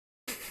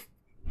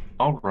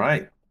All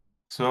right.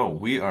 So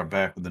we are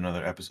back with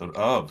another episode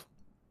of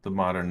The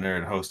Modern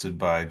Nerd hosted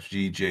by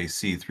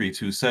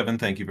GJC327.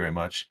 Thank you very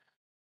much.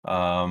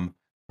 Um,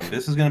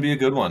 this is going to be a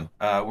good one.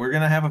 We're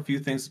going to have a few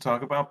things to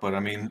talk about, but I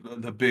mean,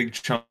 the big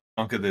chunk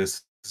of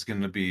this is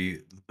going to be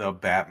the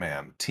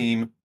Batman,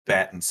 Team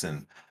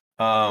Battinson.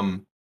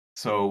 Um,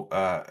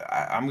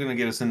 I'm going to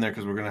get us in there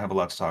because we're going to have a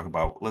lot to talk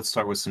about. Let's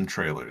start with some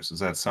trailers. Does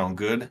that sound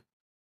good?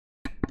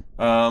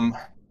 Um,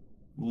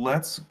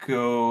 let's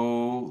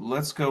go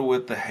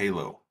with the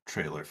Halo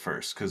trailer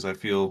first because I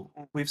feel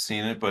we've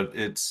seen it, but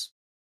it's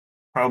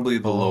probably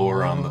the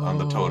lower on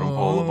the totem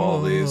pole of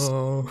all these.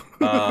 Oh.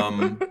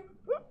 Um,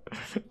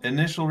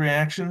 Initial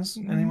reactions,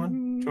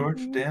 anyone?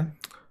 George, Dan?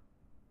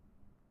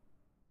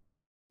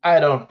 I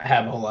don't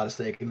have a whole lot of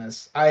stake in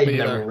this. I Me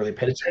never either. really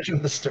paid attention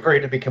to the story,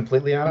 to be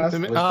completely honest. I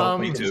always felt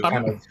Me like it was too.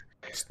 kind of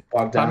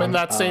bogged I'm in down.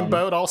 that same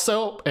boat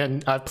also,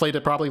 and I've played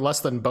it probably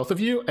less than both of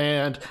you.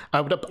 And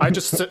I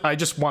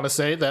just want to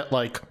say that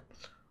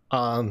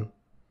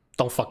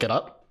don't fuck it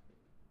up.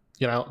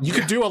 You know, you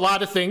could do a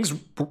lot of things.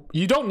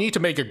 You don't need to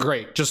make it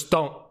great. Just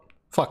don't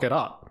fuck it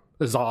up.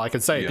 Is all I can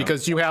say, Yeah.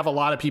 because you have a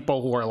lot of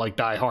people who are like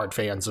diehard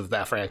fans of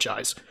that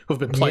franchise who've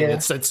been playing Yeah.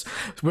 it since.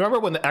 Remember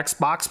when the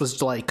Xbox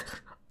was like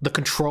the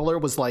controller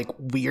was like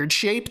weird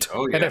shaped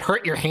Oh, and yeah. it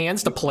hurt your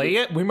hands to play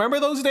it? Remember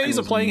those days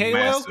of playing Halo?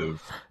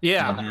 Massive.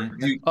 Yeah.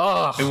 Mhm.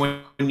 Ugh. And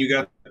when you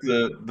got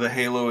the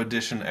Halo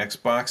Edition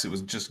Xbox, it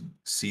was just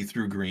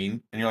see-through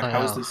green, and you're like, I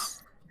 "How is know.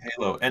 this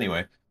Halo?"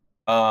 Anyway,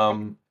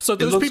 So it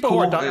those looks people who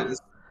are cool.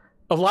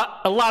 a lot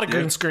of Yeah,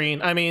 green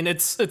screen. I mean,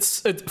 it's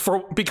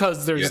for because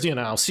yeah. there's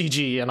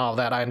CG and all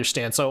that. I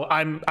understand. So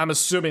I'm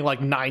assuming like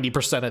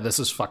 90% of this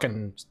is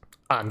fucking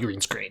on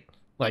green screen,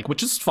 like,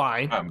 which is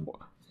fine. I'm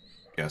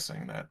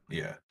guessing that.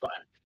 Yeah.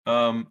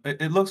 Fine.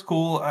 It looks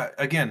cool.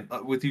 Again,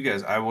 with you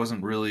guys, I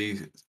wasn't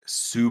really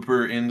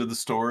super into the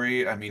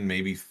story. I mean,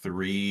 maybe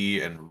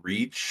 3 and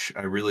Reach,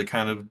 I really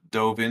kind of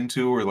dove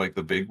into, or like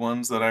the big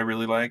ones that I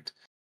really liked.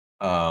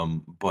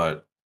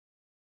 But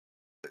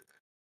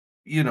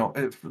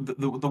if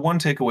the one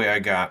takeaway I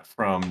got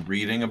from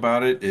reading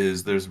about it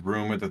is there's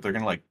rumor that they're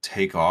gonna like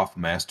take off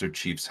Master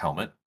Chief's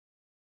helmet,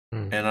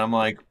 Mm. and I'm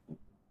like,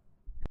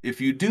 if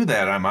you do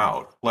that, I'm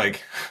out.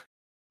 Like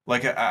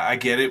I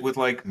get it with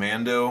like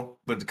Mando,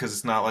 but because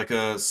it's not like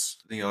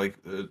like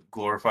a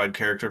glorified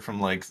character from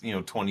like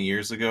 20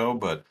 years ago,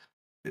 but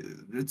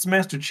it's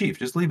Master Chief.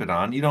 Just leave it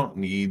on. You don't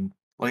need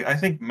like I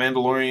think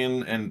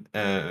Mandalorian and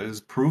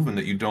has proven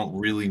that you don't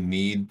really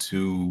need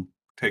to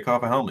take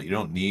off a helmet. You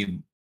don't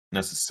need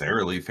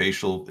necessarily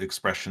facial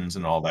expressions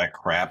and all that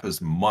crap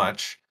as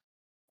much.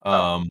 Oh.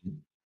 Um,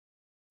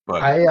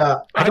 but I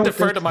I don't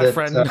defer think to my that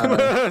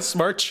friend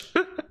Smirch.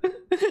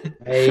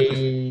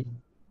 I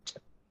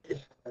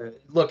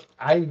look.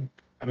 I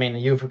mean,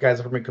 you guys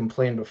have heard me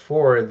complain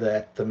before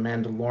that the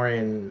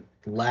Mandalorian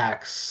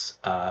lacks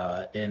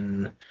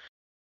in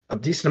a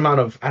decent amount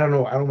of I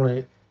don't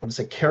want to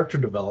say character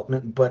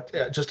development, but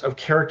just of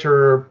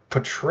character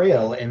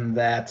portrayal in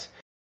that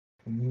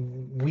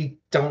we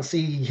don't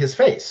see his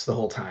face the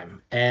whole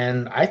time,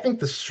 and I think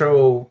the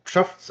show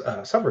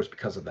suffers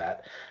because of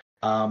that.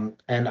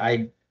 And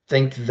I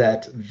think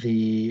that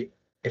the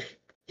if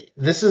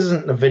this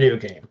isn't a video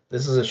game,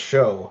 this is a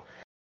show.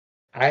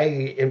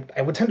 I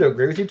would tend to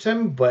agree with you,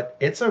 Tim, but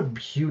it's a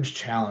huge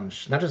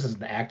challenge, not just as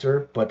an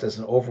actor, but as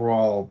an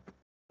overall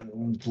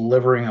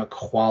delivering a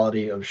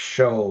quality of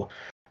show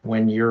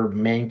when your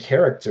main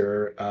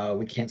character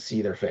we can't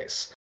see their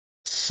face.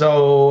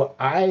 So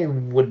I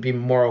would be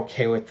more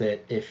okay with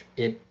it if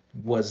it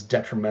was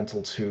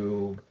detrimental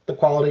to the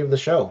quality of the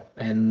show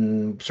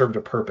and served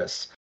a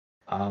purpose.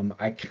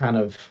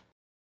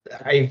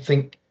 I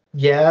think,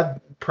 yeah,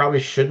 probably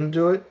shouldn't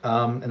do it,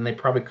 and they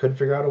probably could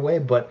figure out a way.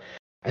 But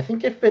I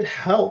think if it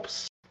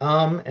helps,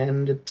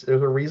 and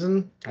there's a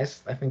reason, I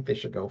think they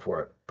should go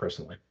for it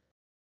personally.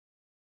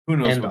 who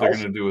knows And what they're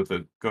also, gonna do with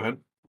it? Go ahead.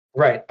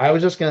 right, I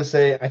was just gonna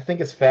say, I think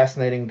it's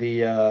fascinating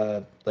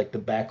the like the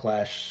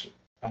backlash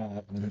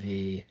on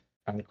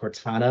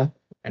Cortana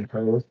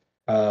and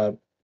uh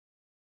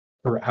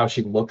her how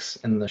she looks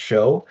in the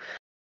show.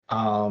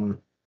 Um,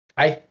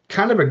 I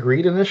kind of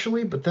agreed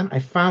initially, but then I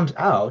found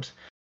out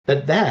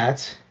that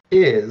that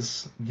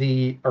is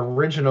the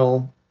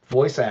original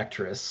voice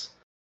actress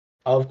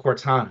of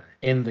Cortana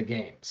in the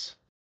games.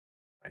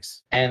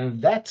 Nice.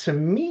 And that to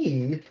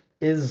me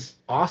is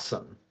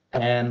awesome.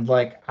 And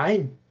like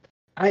I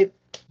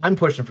I'm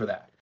pushing for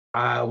that.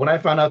 When I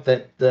found out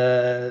that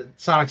the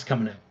Sonic's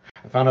coming in,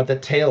 I found out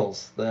that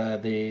Tails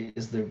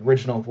is the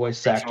original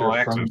voice actor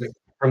Original actor.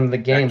 from the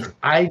games.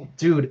 Actor.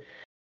 Dude,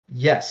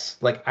 yes,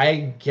 like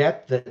I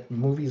get that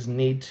movies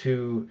need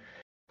to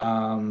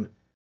um,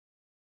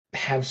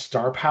 have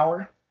star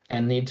power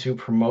and need to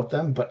promote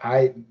them, but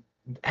I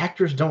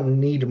actors don't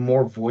need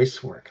more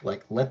voice work.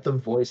 Like let the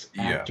voice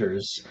Yeah.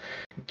 actors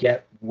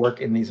get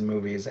work in these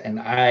movies, and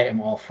I am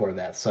all for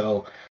that.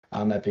 So,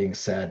 that being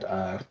said,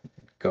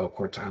 go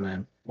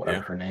Cortana, whatever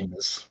Yeah. her name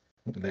is,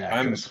 the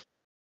I'm actress.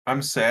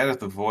 I'm sad at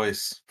the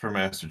voice for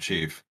Master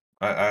Chief.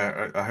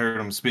 I heard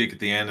him speak at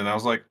the end, and I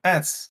was like,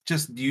 "That's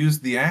just use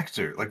the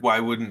actor. Like, why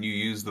wouldn't you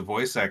use the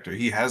voice actor?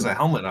 He has a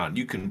helmet on.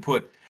 You can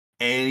put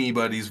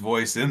anybody's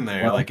voice in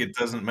there. Well, Like, it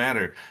doesn't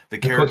matter. The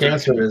the quick character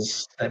answer can."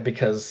 is that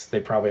because they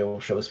probably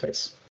will show his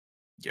face.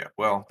 Yeah,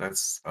 well,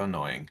 that's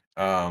annoying.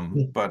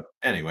 But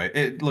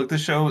anyway, look, the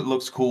show, it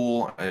looks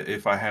cool.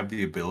 If I have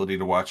the ability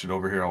to watch it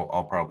over here,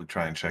 I'll probably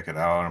try and check it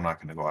out. I'm not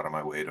going to go out of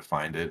my way to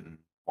find it and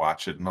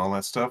watch it and all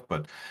that stuff.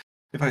 But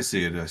if I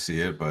see it, I see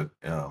it. But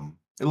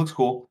it looks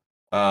cool.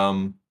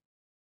 Um,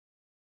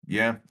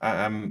 yeah,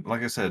 I'm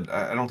like I said,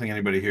 I don't think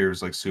anybody here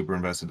is like super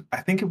invested.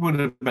 I think it would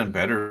have been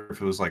better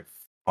if it was like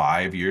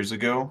 5 years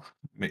ago,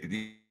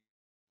 maybe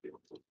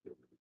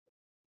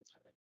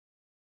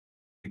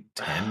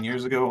 10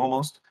 years ago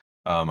almost.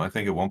 I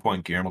think at one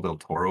point Guillermo del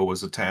Toro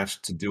was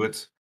attached to do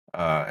it,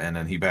 and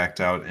then he backed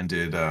out and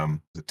did the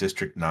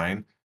District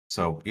 9.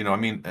 So, I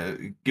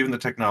mean, given the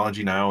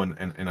technology now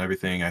and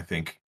everything, I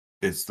think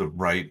it's the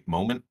right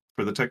moment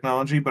for the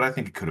technology, but I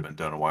think it could have been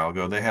done a while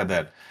ago. They had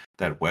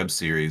that web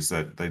series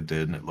that they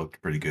did, and it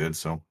looked pretty good.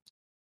 So,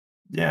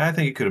 yeah, I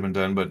think it could have been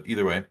done, but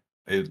either way,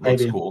 it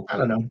looks Maybe. cool. I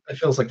don't know. It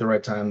feels like the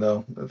right time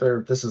though.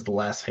 This is the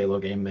last Halo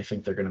game they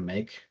think they're gonna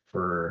make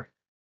for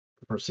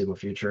the foreseeable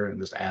future and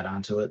just add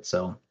on to it.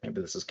 So maybe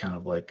this is kind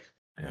of like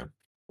Yeah.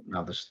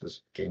 now this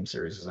game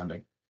series is ending.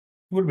 It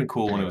would have been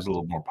cool when it Anyway. was a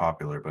little more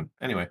popular, but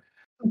anyway.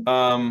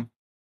 Um,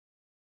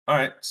 all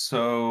right,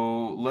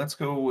 so let's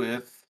go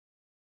with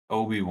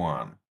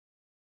Obi-Wan.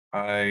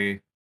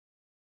 I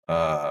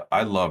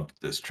I loved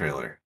this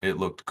trailer. It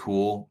looked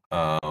cool.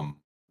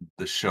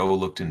 The show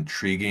looked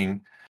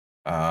intriguing.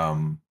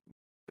 Um,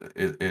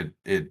 it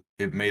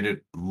made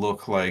it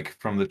look like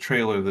from the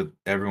trailer that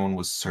everyone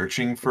was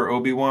searching for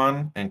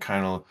Obi-Wan and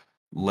kind of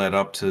led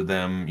up to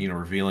them,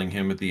 revealing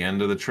him at the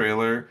end of the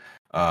trailer.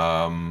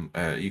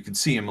 You could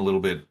see him a little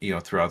bit,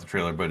 throughout the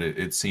trailer, but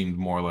it seemed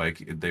more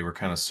like they were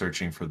kind of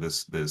searching for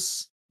this,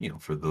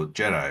 for the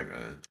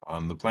Jedi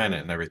on the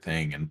planet and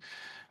everything. And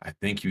I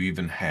think you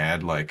even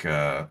had like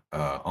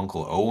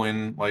Uncle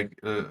Owen like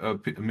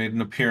made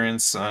an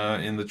appearance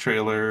in the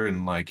trailer,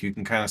 and like you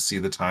can kind of see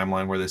the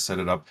timeline where they set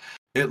it up.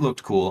 It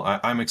looked cool.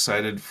 I'm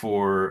excited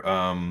for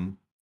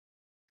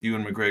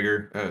Ewan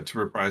McGregor to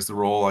reprise the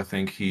role. I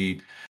think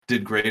he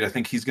did great. I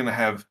think he's going to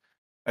have.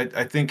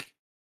 I think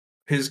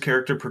his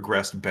character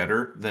progressed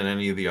better than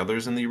any of the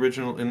others in the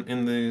original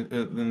in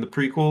the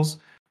prequels.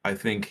 I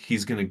think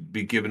he's going to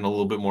be given a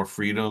little bit more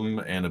freedom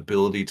and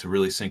ability to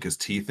really sink his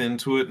teeth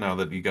into it now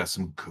that you got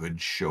some good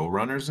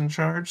showrunners in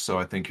charge. So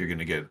I think you're going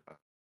to get a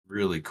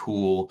really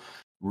cool,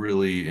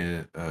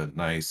 really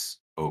nice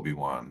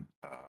Obi-Wan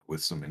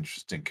with some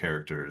interesting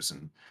characters.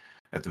 And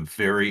at the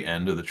very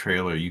end of the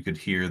trailer, you could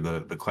hear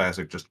the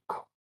classic just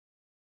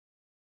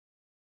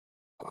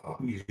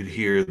you could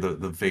hear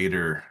the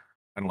Vader.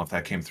 I don't know if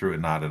that came through or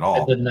not at I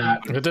all. did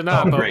not. It did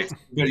not. Oh, But great!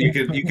 But you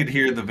could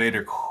hear the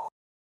Vader.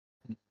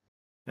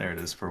 There it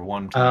is for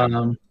one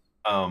time.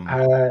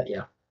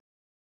 Yeah.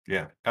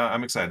 Yeah,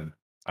 I'm excited.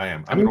 I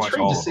am. I'm I'm gonna watch intrigued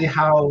to all of see them.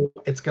 how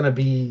it's gonna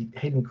be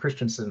Hayden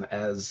Christensen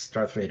as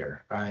Darth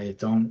Vader. I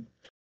don't.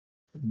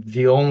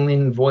 The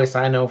only voice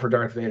I know for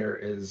Darth Vader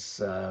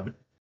is,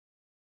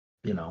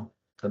 you know,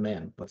 the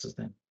man. What's his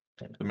name?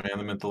 Damn it. The man,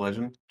 the myth, the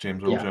legend,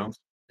 James Earl Yeah, Jones.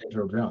 James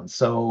Earl Jones.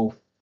 So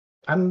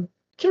I'm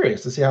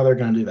curious to see how they're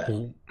gonna do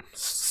that.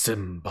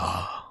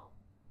 Simba.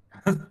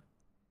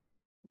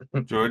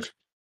 George.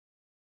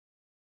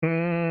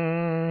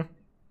 Hmm.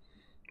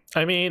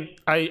 I mean,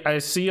 I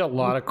see a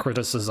lot of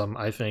criticism,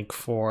 I think,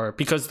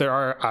 because there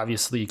are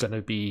obviously going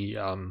to be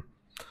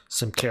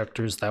some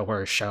characters that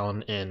were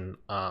shown in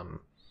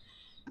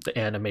the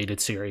animated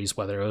series,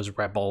 whether it was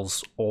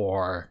Rebels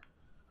or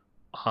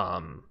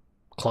Clone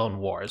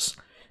Wars,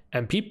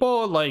 and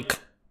people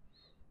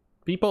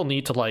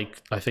need to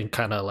I think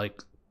kind of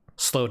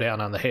slow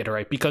down on the hater,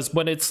 right? Because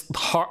when it's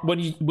hard,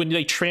 when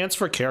they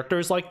transfer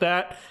characters like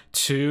that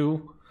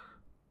to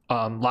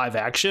live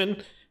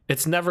action,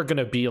 it's never going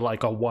to be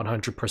like a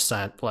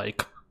 100%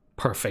 like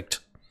perfect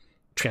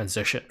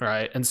transition,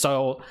 right? And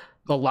so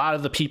a lot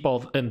of the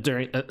people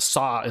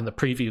saw in the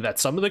preview that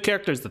some of the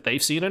characters that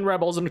they've seen in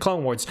Rebels and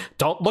Clone Wars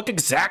don't look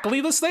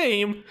exactly the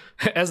same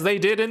as they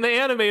did in the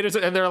animators,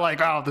 and they're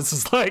like, oh, this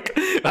is like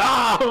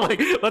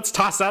let's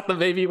toss out the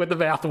baby with the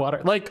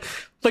bathwater. Like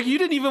you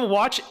didn't even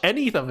watch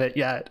any of it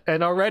yet,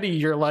 and already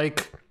you're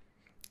like,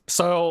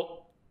 so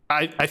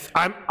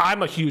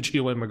I'm a huge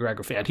Ewan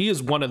McGregor fan. He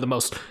is one of the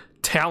most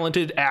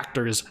talented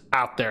actors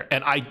out there,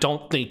 and I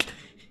don't think,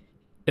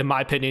 in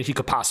my opinion, he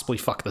could possibly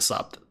fuck this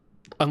up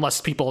unless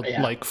people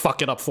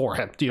fuck it up for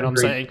him. Do you know what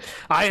I'm saying?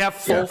 I have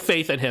full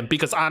faith in him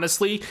because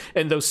honestly,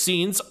 in those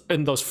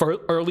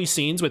early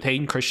scenes with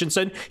Hayden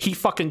Christensen, he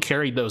fucking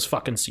carried those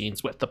fucking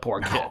scenes with the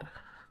poor kid.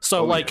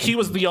 So he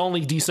was the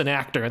only decent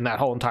actor in that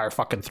whole entire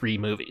fucking 3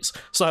 movies.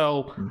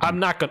 So I'm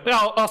not gonna.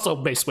 Also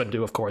Mace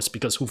Windu, of course,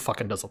 because who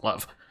fucking doesn't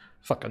love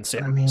fucking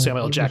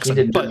Samuel Jackson?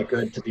 He didn't do that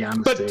good, to be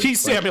honest. But he's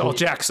Samuel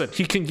Jackson.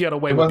 He can get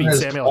away with being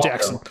Samuel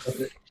Jackson.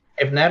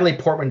 If Natalie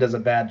Portman does a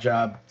bad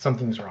job,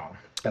 something's wrong.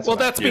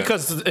 That's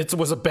because it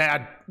was a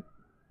bad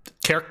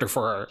character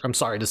for her. I'm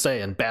sorry to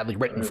say, and badly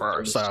written for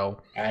her.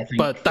 So, I think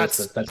but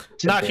that's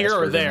not here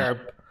or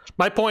there.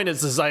 My point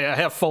is I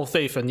have full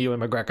faith in Ewan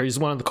McGregor. He's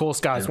one of the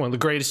coolest guys, one of the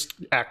greatest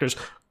actors,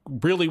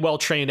 really well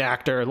trained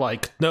actor,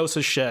 like knows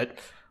his shit,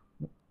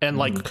 and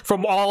like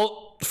from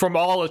all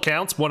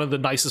accounts, one of the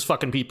nicest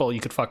fucking people you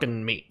could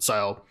fucking meet.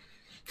 So,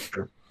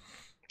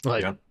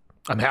 like,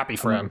 I'm happy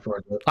for him.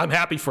 I'm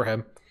happy for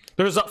him.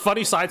 There's a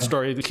funny side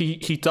story. He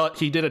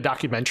did a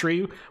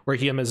documentary where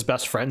he and his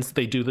best friends,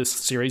 they do this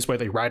series where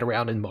they ride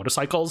around in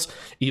motorcycles,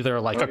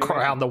 either like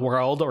around the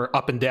world or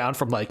up and down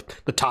from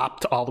like the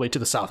top to all the way to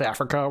the South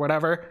Africa or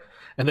whatever.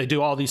 And they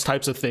do all these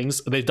types of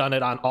things. They've done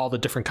it on all the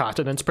different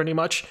continents pretty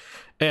much.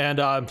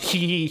 And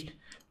he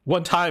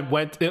one time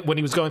when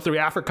he was going through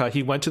Africa,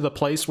 he went to the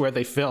place where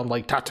they filmed,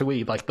 like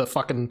Tatooine, like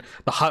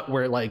the hut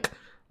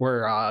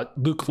where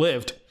Luke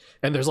lived.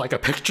 And there's like a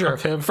picture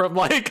of him from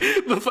like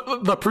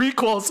the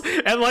prequels,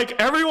 and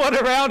like everyone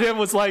around him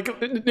was like,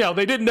 they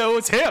didn't know it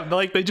was him.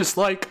 Like they just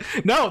like,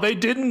 no, they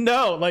didn't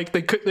know. Like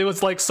it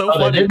was like so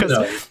funny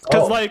because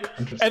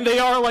and they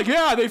are like,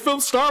 yeah, they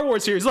filmed Star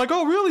Wars here. He's like,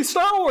 oh really,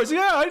 Star Wars?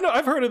 Yeah, I know,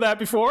 I've heard of that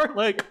before.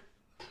 Like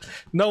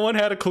no one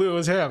had a clue it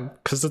was him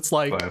because it's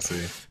like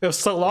it was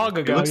so long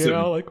ago,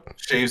 like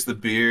shaves the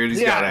beard.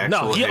 He's got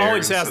actual he hair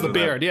always has the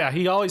beard. Yeah,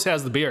 he always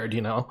has the beard,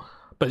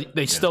 but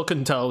they still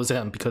couldn't tell it was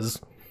him because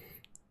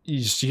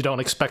you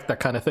don't expect that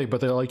kind of thing, but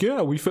they're like,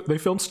 yeah, they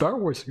filmed Star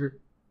Wars here.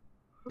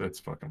 That's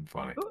fucking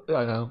funny.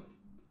 I know.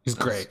 He's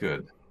great.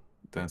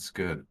 That's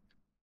good.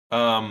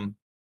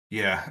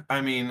 Yeah,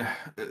 I mean,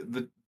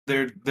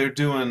 they're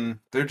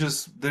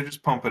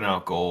just pumping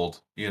out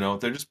gold.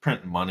 They're just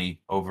printing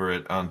money over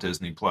it on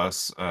Disney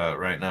Plus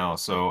right now.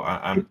 So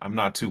I'm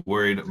not too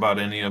worried about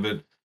any of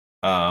it.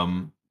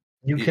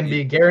 You can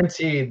be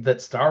guaranteed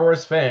that Star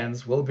Wars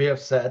fans will be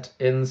upset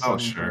in some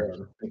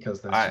form because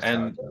that's just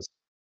how it is.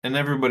 And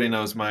everybody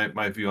knows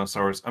my view on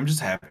Star Wars. I'm just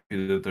happy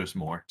that there's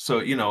more. So,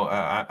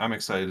 I'm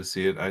excited to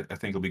see it. I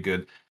think it'll be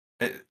good.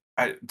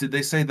 Did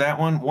they say that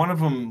one? One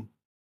of them,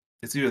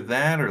 it's either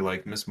that or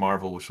like Miss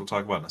Marvel, which we'll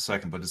talk about in a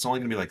second, but it's only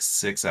going to be like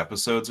 6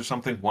 episodes or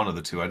something. One of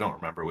the two. I don't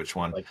remember which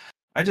one.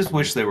 I just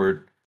wish they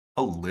were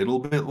a little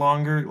bit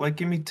longer. Like,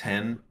 give me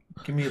 10.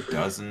 Give me a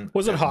dozen.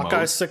 Was it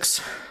Hawkeye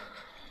 6?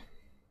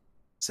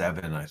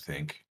 7, I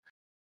think.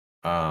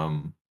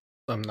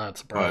 I'm not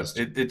surprised.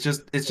 But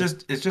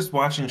it's just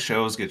watching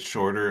shows get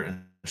shorter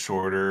and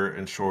shorter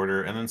and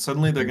shorter, and then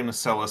suddenly they're going to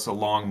sell us a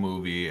long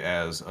movie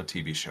as a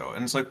TV show,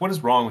 and it's like, what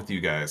is wrong with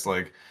you guys?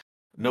 Like,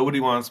 nobody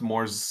wants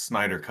more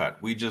Snyder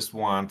cut. We just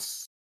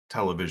want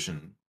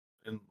television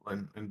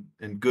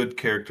and good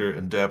character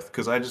and depth,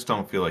 because I just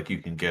don't feel like you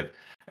can get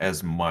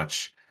as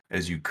much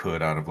as you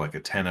could out of like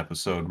a 10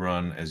 episode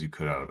run as you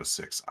could out of a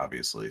 6,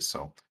 obviously.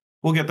 So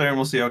we'll get there and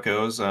we'll see how it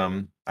goes.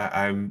 I'm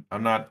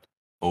not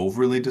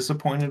overly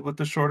disappointed with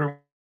the shorter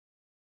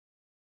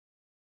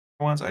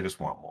ones. I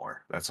just want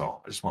more. That's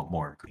all. I just want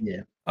more.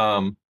 Yeah.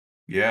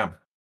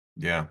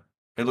 Yeah.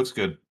 It looks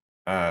good.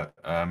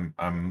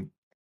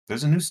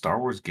 There's a new Star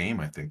Wars game,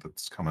 I think,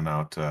 that's coming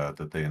out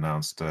that they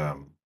announced. I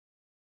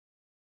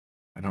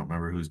don't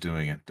remember who's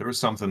doing it. There was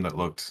something that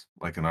looked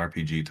like an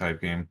RPG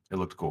type game. It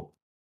looked cool.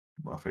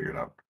 I'll figure it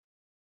out.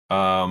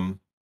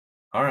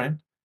 All right.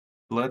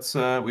 Let's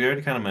we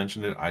already kind of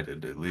mentioned it. I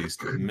did, at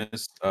least.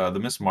 The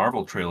Miss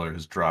Marvel trailer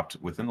has dropped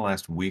within the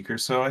last week or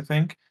so, I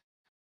think.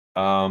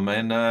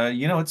 And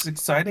it's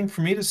exciting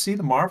for me to see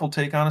the Marvel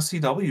take on a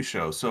CW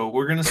show. So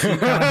we're gonna see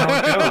kind of how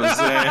it goes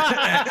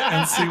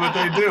and see what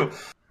they do.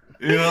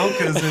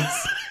 Because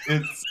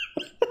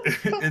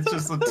it's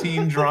just a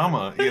teen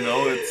drama. It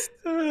looks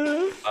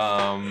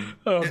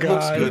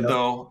good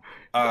though.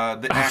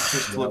 The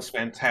actress looks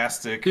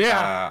fantastic.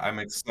 Yeah. I'm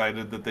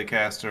excited that they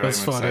cast her. That's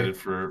I'm funny. excited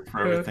for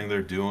everything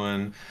they're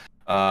doing.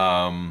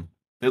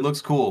 It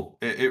looks cool.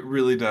 It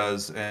really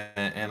does.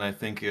 And I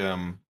think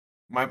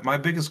my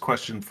biggest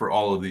question for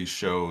all of these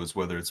shows,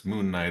 whether it's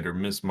Moon Knight or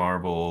Miss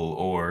Marvel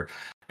or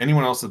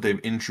anyone else that they've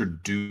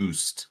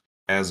introduced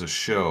as a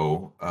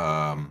show,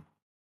 I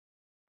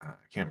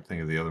can't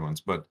think of the other ones,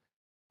 but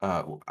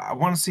I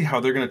want to see how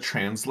they're going to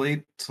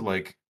translate to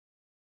like.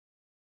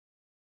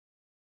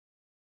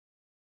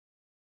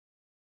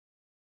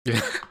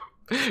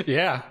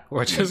 Yeah,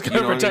 we're just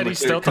gonna pretend he's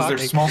still talking.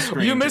 Small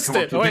screens, you missed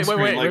it. Wait,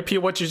 like... repeat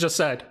what you just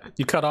said.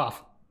 You cut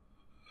off.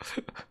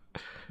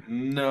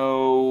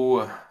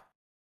 No.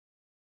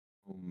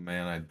 Oh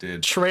man, I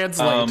did.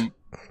 Translate.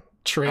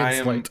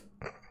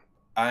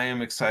 I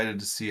am excited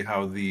to see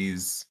how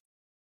these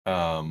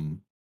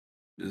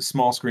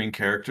small screen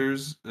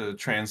characters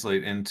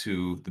translate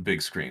into the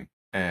big screen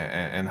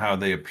and how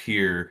they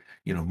appear.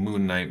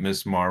 Moon Knight,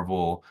 Miss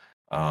Marvel,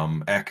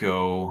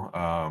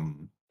 Echo.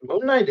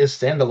 Moon Knight is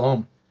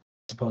standalone,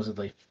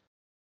 supposedly,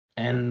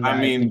 and I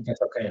think that's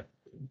okay.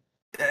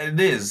 It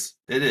is.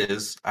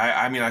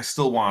 I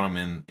still want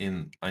him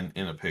in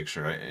a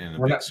picture in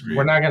a big screen.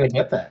 We're not going to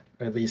get that,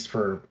 at least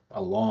for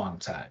a long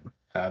time.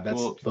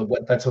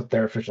 That's what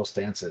their official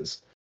stance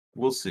is.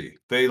 We'll see.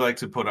 They like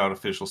to put out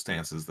official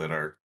stances that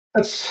are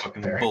That's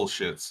fucking fair.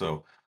 bullshit.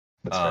 So,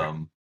 That's fair.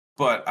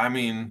 But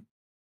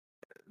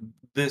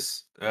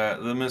this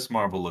the Miss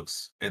Marvel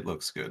looks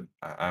good.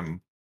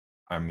 I'm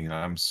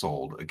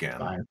sold again.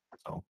 Fine.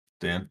 So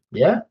Dan,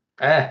 Yeah.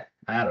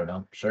 I don't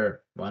know.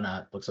 Sure. Why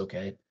not? Looks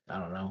okay. I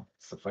don't know.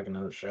 It's a fucking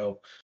other show.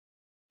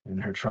 And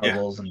her yeah,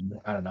 troubles, and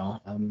I don't know.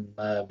 I'm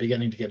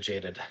beginning to get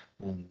jaded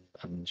on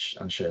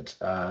shit.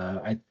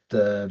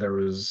 There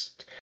was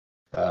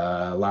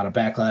a lot of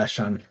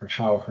backlash on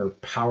how her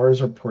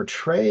powers are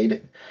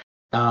portrayed,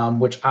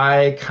 which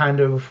I kind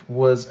of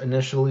was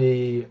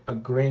initially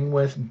agreeing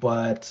with,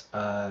 but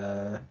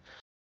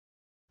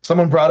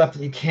someone brought up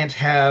that you can't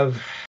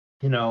have,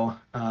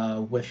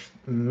 with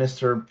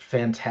Mr.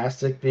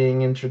 Fantastic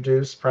being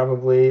introduced,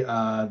 probably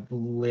a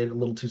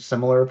little too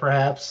similar,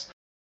 perhaps.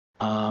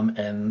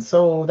 And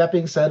so that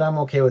being said, I'm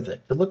okay with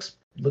it. It looks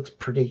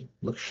pretty,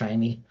 looks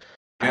shiny.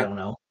 I yeah, don't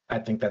know. I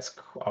think that's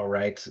all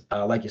right.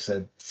 Like you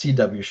said,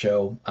 CW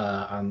show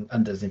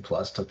on Disney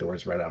Plus took the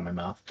words right out of my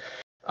mouth.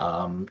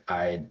 Um,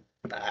 I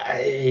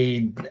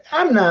I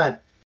I'm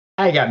not.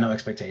 I got no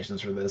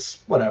expectations for this.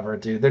 Whatever,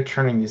 dude. They're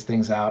turning these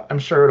things out. I'm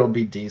sure it'll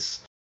be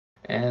decent,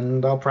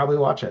 and I'll probably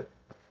watch it.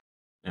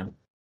 yeah.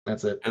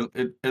 That's it.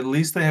 At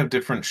least they have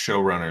different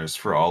showrunners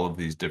for all of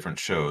these different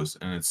shows,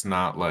 and it's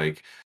not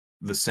like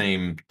the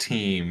same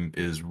team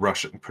is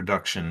rushing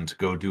production to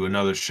go do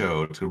another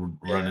show to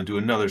run Yeah, and do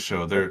another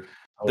show. They're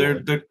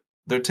totally. they're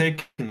they're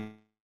taking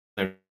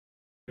their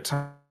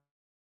time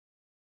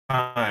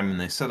and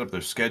they set up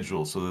their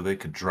schedule so that they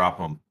could drop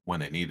them when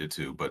they needed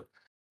to. But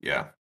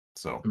yeah,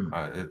 so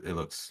Mm. it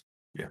looks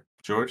yeah.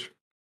 George,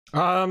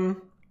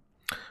 Um,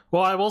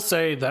 well, I will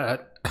say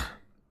that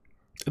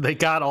they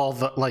got all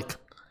the like,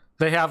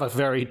 they have a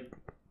very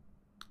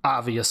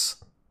obvious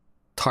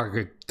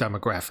target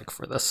demographic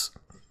for this,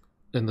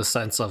 in the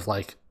sense of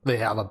like they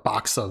have a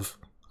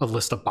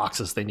list of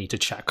boxes they need to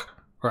check,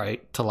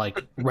 right, to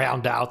like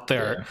round out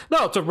their Yeah,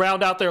 no to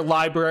round out their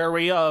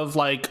library of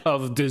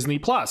Disney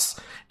Plus.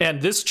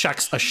 And this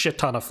checks a shit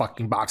ton of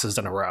fucking boxes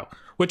in a row,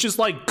 which is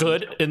like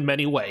good in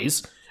many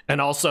ways,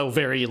 and also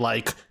very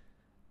like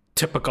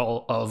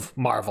typical of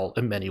Marvel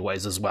in many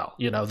ways as well.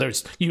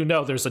 There's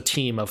a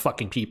team of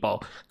fucking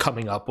people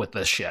coming up with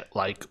this shit,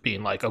 like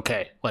being like,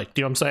 okay, like,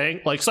 do you know what I'm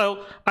saying? Like,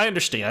 so I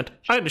understand,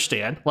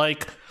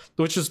 like,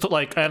 which is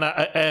like, and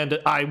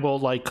I will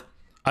like,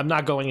 I'm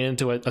not going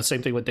into it the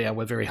same thing with Dan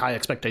with very high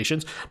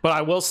expectations, but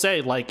I will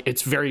say like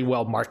it's very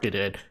well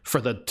marketed for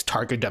the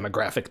target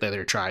demographic that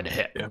they're trying to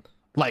hit. yeah,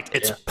 Like,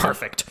 it's yeah,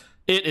 perfect.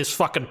 It is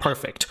fucking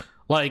perfect.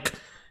 Like,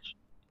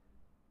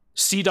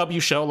 CW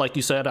show, like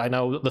you said, I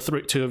know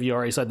two of you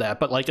already said that,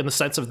 but like in the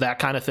sense of that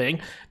kind of thing,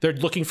 they're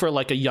looking for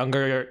like a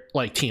younger,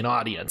 like teen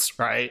audience,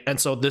 right? And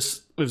so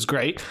this was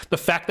great. The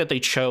fact that they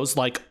chose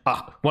like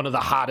one of the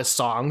hottest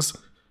songs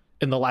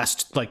in the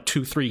last like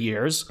 2-3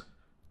 years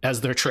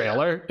as their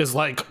trailer is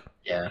like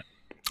yeah.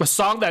 a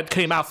song that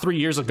came out 3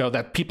 years ago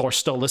that people are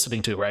still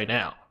listening to right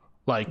now.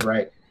 Like,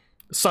 Right.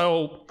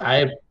 so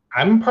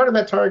I'm part of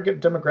that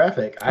target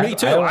demographic. me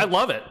too. I I don't.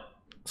 love it.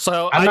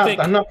 So I'm I not. think,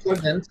 I'm not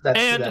plugged into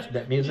and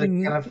that music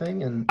kind of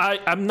thing. And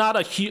I'm not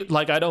a huge,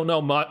 like, I don't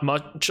know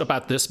much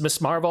about this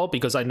Miss Marvel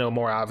because I know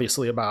more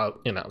obviously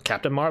about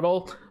Captain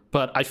Marvel,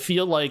 but I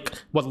feel like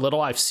what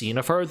little I've seen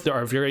of her, there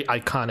are very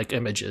iconic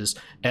images,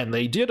 and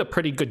they did a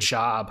pretty good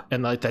job.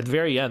 And like that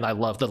very end, I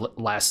love the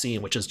last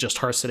scene, which is just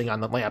her sitting on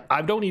the lamp.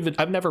 I've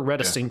never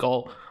read a yeah,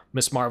 single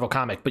Miss Marvel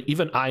comic, but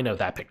even I know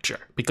that picture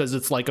because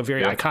it's like a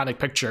very yeah, iconic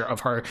picture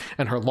of her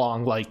and her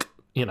long like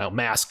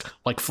mask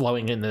like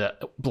blowing in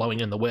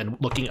the wind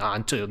looking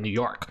onto New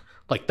York.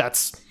 Like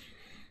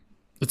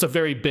it's a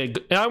very big,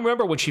 and I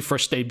remember when she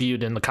first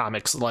debuted in the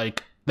comics,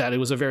 like that it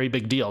was a very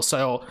big deal.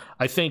 So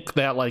I think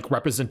that like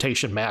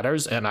representation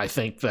matters, and I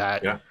think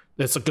that yeah,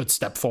 it's a good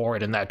step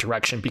forward in that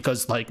direction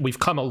because like we've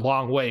come a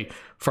long way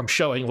from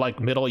showing like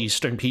Middle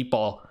Eastern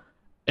people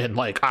in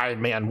like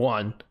Iron Man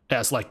 1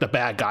 as like the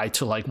bad guy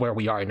to like where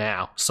we are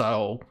now.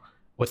 So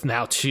with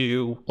now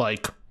two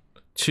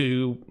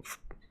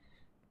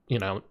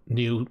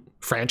new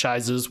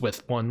franchises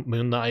with one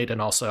Moon Knight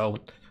and also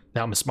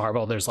now Miss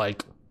Marvel, there's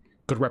like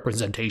good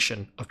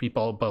representation of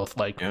people both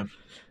like yeah,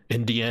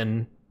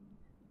 Indian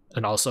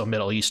and also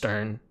Middle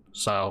Eastern.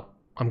 So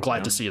I'm glad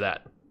yeah. to see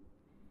that.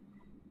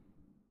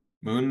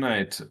 Moon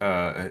Knight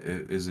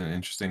is an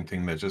interesting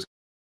thing that just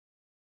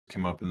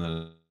came up in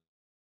the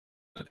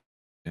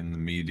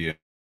media.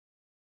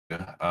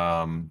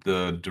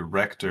 The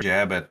director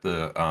jab at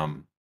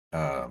the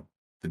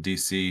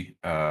DC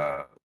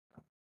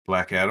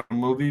Black Adam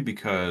movie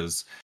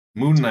because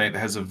Moon Knight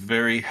has a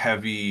very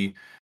heavy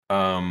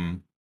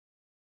um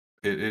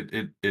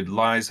it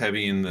lies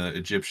heavy in the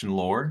Egyptian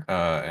lore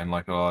and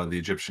like a lot of the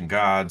Egyptian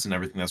gods and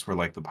everything. That's where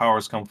like the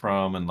powers come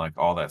from and like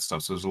all that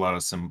stuff. So there's a lot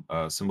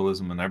of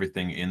symbolism and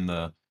everything in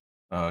the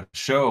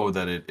show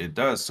that it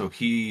does. So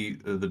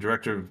the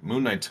director of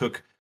Moon Knight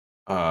took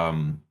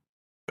um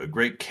a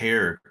great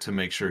care to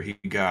make sure he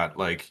got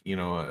like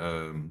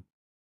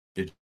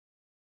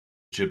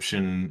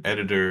Egyptian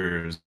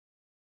editors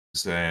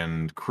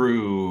and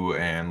crew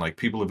and like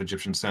people of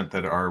Egyptian descent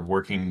that are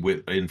working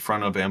with in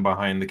front of and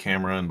behind the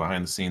camera and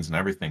behind the scenes and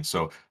everything.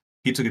 So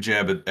he took a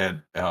jab at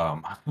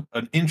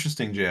an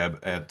interesting jab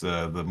at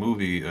the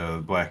movie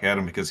Black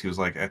Adam, because he was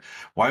like,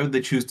 why would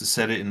they choose to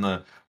set it in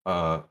the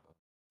uh,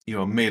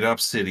 made up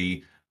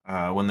city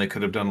when they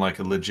could have done like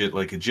a legit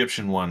like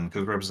Egyptian one,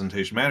 because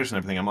representation matters and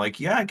everything. I'm like,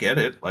 yeah, I get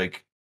it.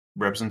 Like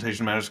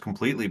representation matters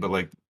completely, but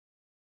like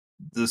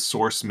the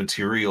source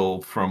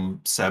material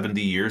from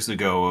 70 years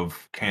ago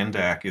of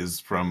Kandak is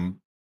from,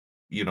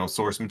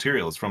 source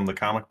material. It's from the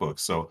comic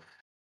books. So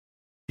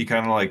he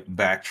kind of like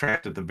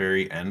backtracked at the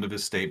very end of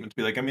his statement to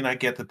be like, I mean, I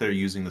get that they're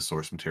using the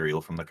source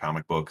material from the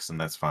comic books and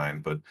that's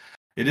fine, but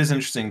it is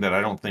interesting that I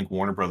don't think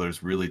Warner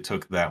Brothers really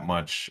took that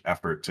much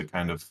effort to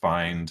kind of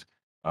find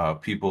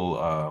people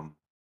of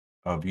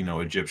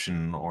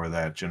Egyptian or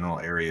that general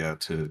area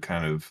to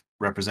kind of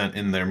represent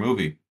in their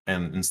movie,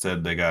 and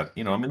instead they got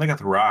I mean they got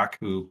The Rock,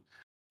 who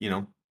you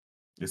know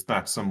it's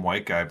not some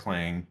white guy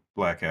playing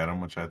Black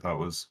Adam, which I thought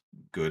was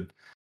good.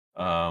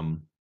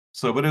 Um,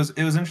 so, but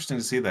it was interesting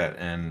to see that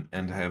and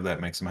to have that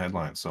make some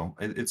headlines. So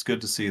it's good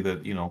to see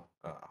that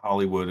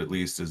Hollywood at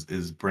least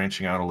is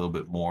branching out a little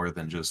bit more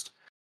than just,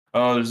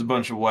 oh, there's a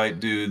bunch of white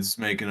dudes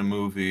making a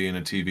movie and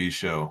a TV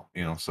show.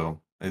 So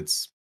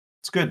it's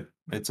good.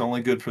 It's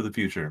only good for the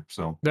future.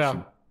 So Yeah.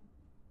 should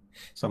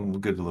something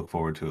good to look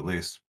forward to at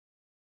least.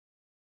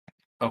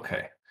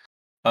 Okay.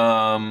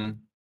 Um,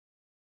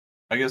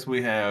 I guess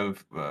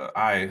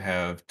I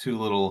have two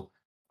little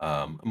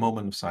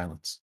moment of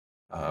silence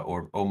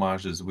or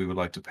homages we would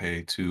like to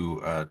pay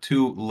to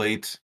two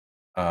late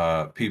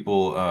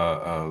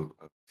people,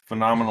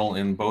 phenomenal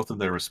in both of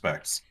their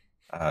respects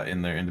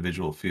in their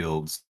individual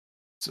fields.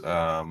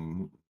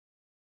 Um,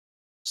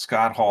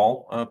 Scott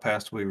Hall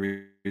passed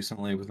away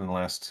recently within the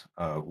last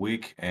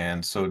week,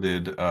 and so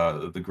did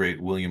the great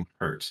William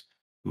Hurt,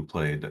 who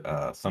played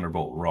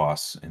Thunderbolt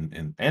Ross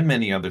and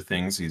many other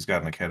things. He's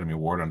got an Academy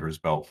Award under his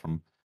belt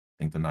from,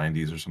 I think, the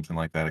 90s or something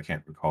like that. I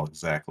can't recall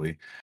exactly.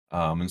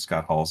 And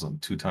Scott Hall's a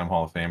two-time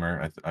Hall of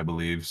Famer, I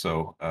believe,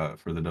 so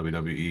for the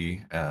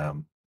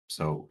WWE.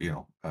 So,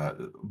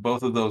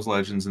 both of those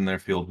legends in their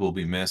field will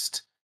be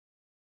missed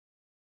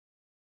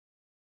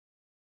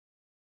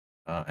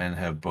and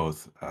have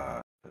both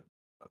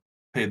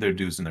paid their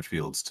dues in their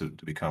fields to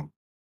become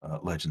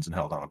legends and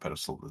held on a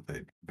pedestal that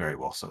they very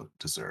well so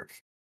deserve.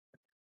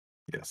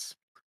 Yes.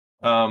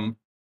 Um,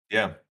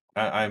 yeah.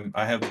 I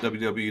have the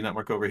WWE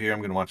Network over here. I'm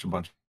going to watch a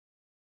bunch.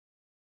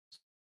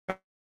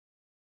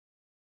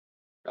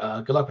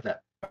 Good luck with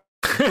that.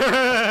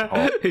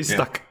 He's Yeah.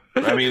 stuck.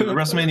 I mean, the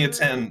WrestleMania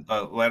 10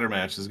 ladder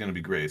match is going to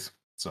be great.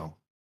 So,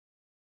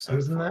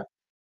 Who's in that?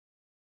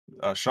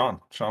 Shawn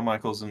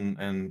Michaels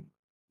and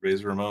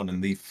Razor Ramon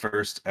in the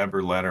first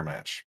ever ladder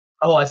match.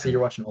 Oh, I see. You're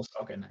watching old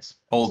stuff. Okay, nice.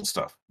 Old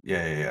stuff.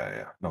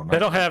 Yeah. No, They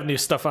don't have new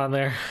stuff on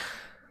there.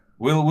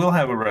 We'll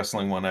have a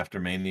wrestling one after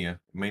Mania.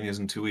 Mania's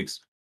in 2 weeks,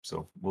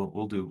 so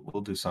we'll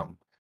do something.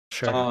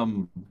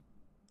 Sure.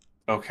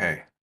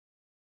 Okay,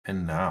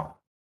 and now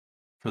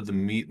for the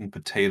meat and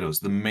potatoes,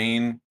 the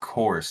main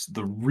course,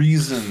 the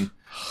reason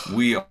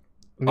we all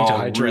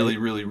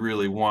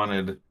really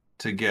wanted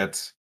to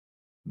get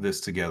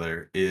this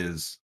together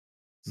is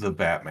The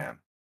Batman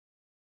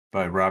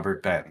by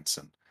Robert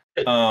Pattinson.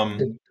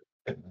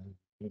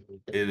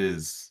 It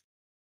is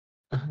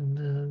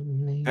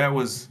that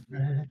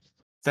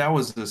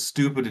was a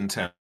stupid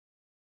intense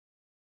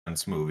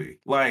movie.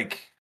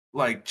 Like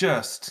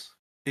just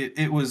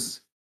it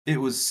was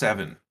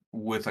Seven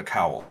with a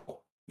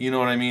cowl. You know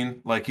what I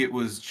mean? Like it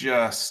was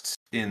just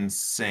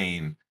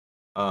insane.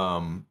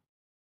 Um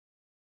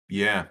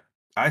yeah.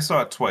 I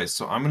saw it twice,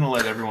 so I'm gonna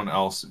let everyone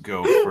else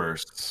go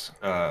first,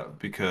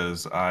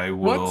 because I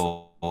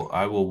will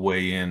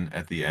weigh in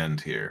at the end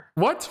here.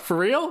 What? For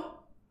real?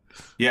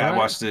 Yeah, All I right.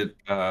 watched it.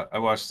 I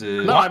watched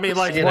it. No, I mean,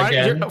 like, Say it what?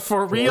 again.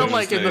 For real,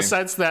 like, in the Thursday.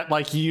 sense that,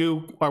 like,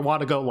 you want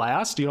to go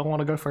last? You don't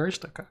want to go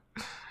first? Okay.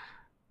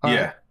 All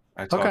Yeah, right.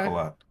 I talk Okay. a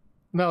lot.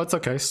 No, it's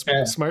okay.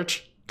 Yeah.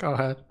 Smirch, go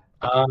ahead.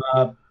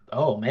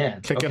 Oh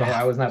man. Kick it Okay, off.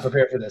 I was not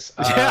prepared for this.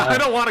 Yeah, I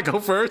don't want to go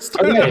first.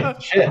 Okay,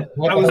 shit.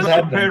 What I was was not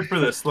happening? prepared for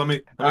this. Let me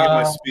get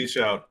my speech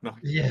out. No.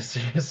 Yes,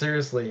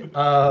 seriously.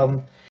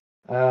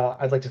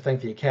 I'd like to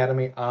thank the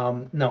Academy.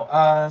 No.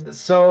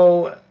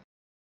 So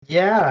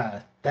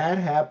yeah, that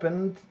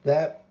happened.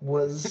 That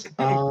was.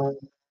 I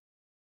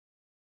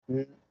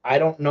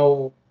don't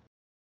know.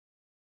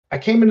 I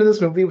came into this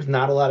movie with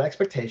not a lot of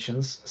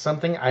expectations.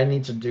 Something I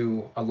need to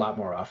do a lot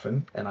more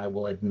often, and I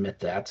will admit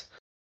that.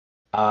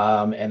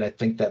 And I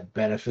think that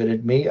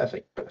benefited me. I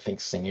think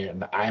seeing it in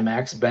the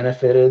IMAX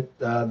benefited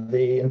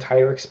the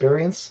entire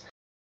experience.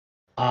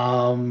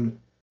 Um,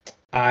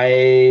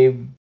 I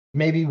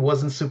maybe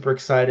wasn't super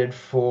excited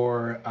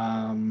for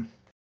Zoe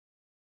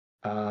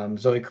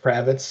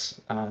Kravitz.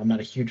 I'm not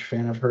a huge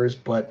fan of hers,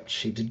 but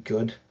she did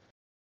good.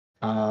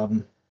 I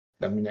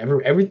mean,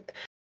 everything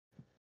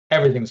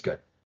was good.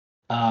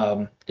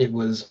 It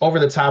was over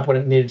the top when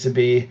it needed to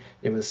be.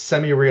 It was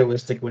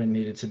semi-realistic when it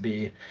needed to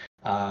be.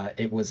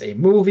 It was a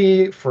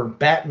movie for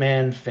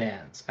Batman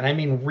fans, and I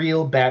mean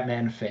real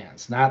Batman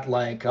fans, not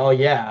like, oh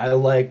yeah, I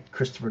like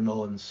Christopher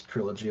Nolan's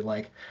trilogy.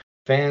 Like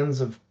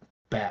fans of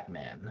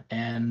Batman.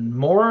 And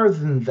more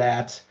than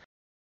that,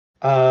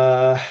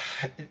 uh,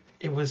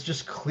 it was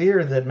just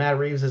clear that Matt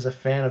Reeves is a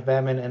fan of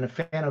Batman and a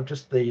fan of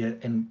just the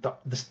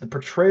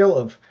portrayal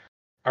of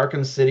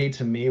Arkham City.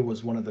 To me,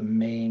 was one of the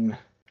main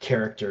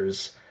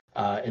characters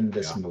in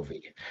this Yeah.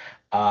 movie,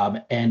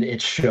 and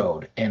it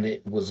showed, and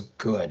it was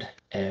good,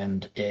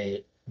 and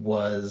it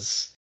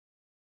was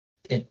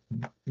it.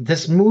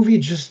 This movie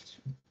just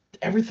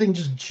everything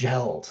just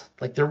gelled.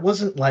 Like there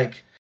wasn't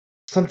like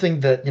something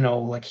that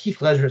like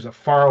Heath Ledger is a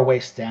faraway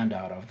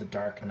standout of The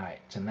Dark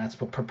Knight, and that's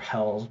what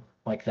propels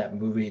like that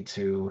movie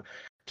to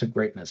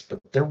greatness. But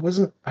there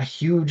wasn't a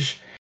huge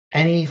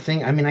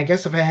anything. I mean, I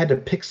guess if I had to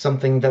pick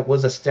something that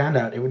was a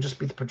standout, it would just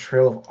be the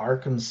portrayal of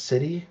Arkham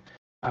City.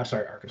 I'm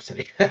sorry, Arkham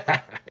City,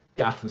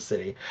 Gotham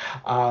City,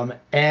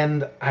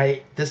 and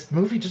I this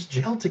movie just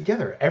gelled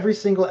together. Every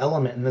single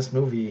element in this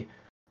movie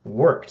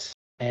worked,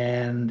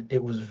 and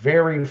it was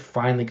very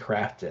finely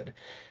crafted.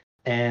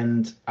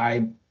 And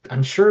I'm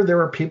sure there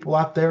were people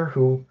out there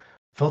who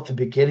felt the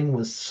beginning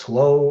was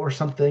slow or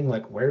something,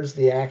 like where's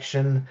the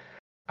action?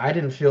 I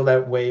didn't feel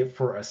that way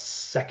for a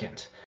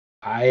second.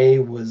 I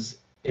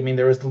mean,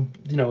 there was the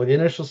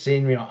initial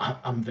scene,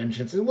 I'm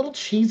vengeance. It's a little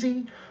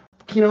cheesy,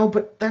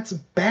 but that's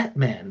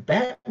Batman.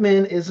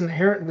 Batman is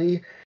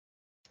inherently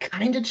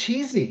kind of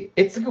cheesy.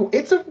 It's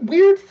a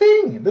weird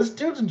thing. This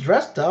dude's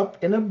dressed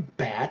up in a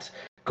bat,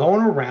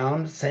 going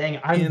around saying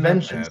I'm In a bat.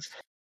 vengeance.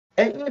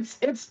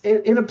 It's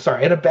in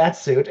a bat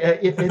suit,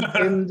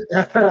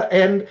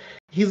 and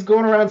he's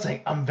going around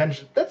saying I'm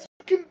vengeance.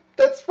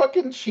 That's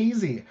fucking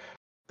cheesy,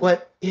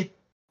 but it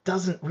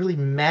doesn't really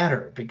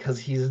matter because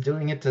he's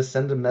doing it to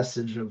send a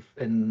message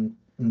and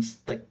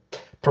like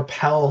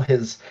propel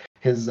his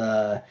his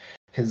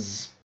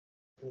his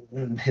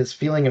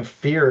feeling of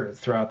fear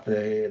throughout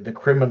the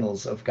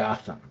criminals of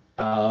Gotham.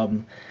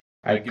 Can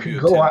I I give could you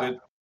a go on.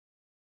 tidbit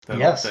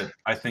Yes, that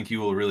I think you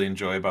will really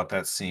enjoy about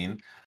that scene,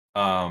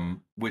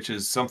 which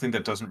is something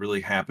that doesn't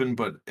really happen,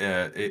 but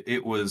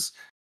it was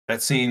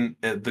that scene.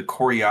 The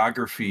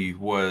choreography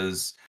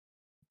was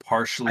I,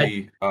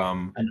 partially, I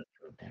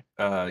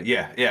know.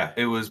 yeah,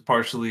 it was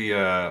partially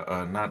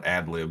not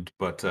ad libbed,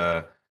 but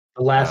The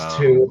last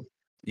um, two.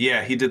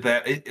 yeah, he did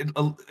that.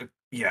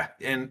 Yeah,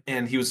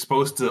 and he was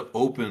supposed to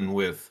open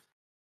with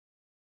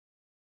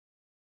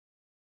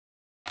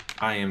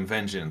 "I am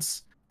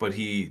vengeance," but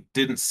he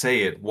didn't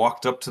say it.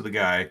 Walked up to the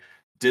guy,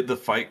 did the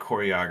fight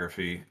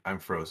choreography. I'm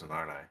frozen,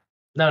 aren't I?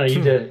 No, no,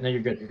 you did it. No,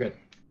 you're good. You're good.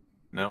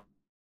 No.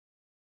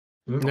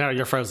 Mm. Now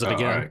you're Oh, frozen all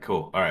again. right,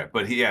 cool. All right,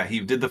 but he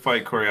did the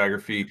fight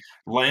choreography,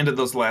 landed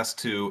those last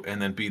two,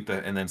 and then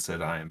and then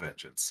said, "I am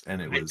vengeance,"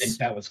 and it I think was.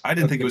 that was I a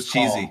didn't think it good was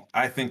cheesy. call.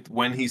 I think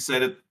when he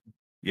said it,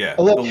 yeah,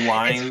 Look, the it's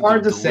line, the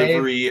hard to say.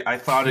 delivery, I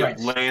thought Right. it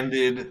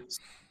landed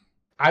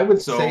I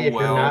would so say if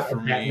you're well not a for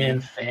me.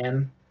 Batman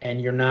fan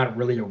and you're not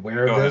really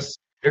aware of Go ahead. this,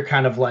 you're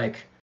kind of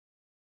like,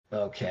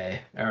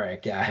 okay, all right,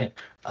 guy,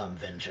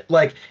 vengeance.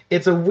 Like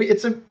it's a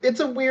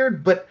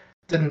weird, but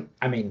didn't.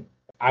 I mean,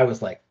 I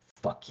was like,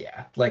 fuck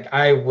yeah. Like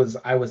I was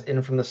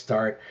in from the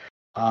start.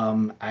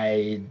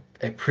 I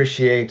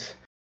appreciate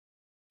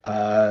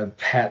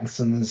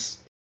Pattinson's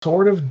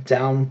sort of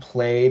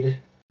downplayed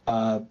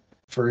uh,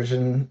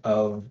 version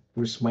of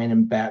Bruce Wayne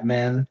and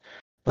Batman,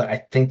 but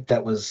I think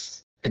that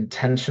was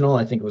intentional.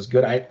 I think it was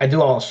good. I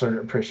do also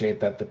appreciate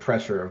that the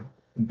pressure of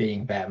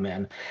being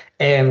Batman,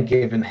 and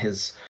given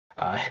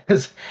uh,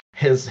 his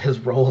his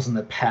roles in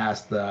the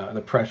past,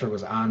 the pressure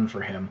was on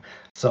for him.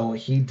 So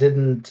he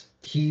didn't.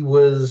 He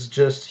was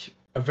just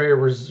a very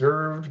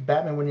reserved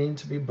Batman when he needed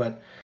to be,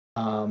 but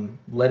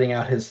letting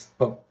out his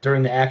but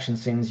during the action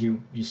scenes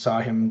you saw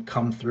him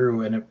come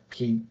through and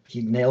he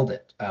nailed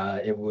it.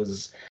 It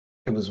was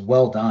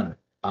well done.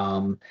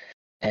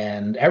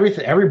 And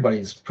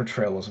everybody's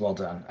portrayal was well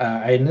done.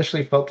 I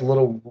initially felt a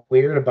little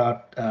weird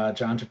about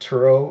John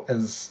Turturro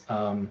as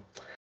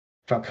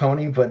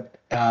Falcone, but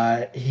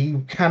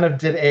he kind of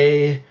did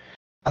a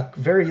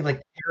very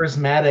like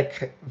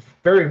charismatic,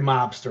 very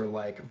mobster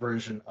like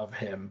version of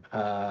him,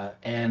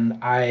 and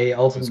I It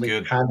was ultimately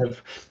good. kind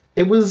of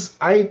it was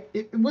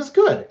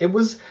good. It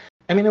was,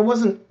 I mean, it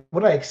wasn't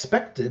what I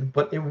expected,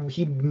 but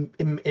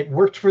it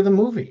worked for the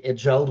movie. It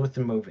gelled with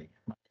the movie.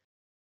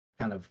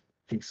 Kind of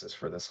thesis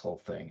for this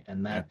whole thing,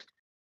 and Yeah. that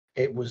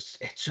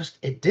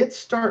it did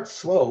start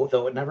slow,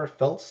 though it never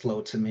felt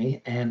slow to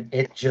me, and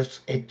it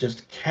just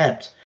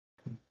kept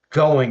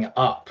going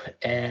up,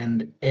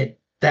 and it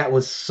that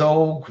was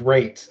so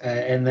great.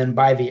 And then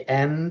by the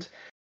end,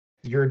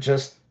 you're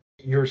just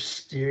you're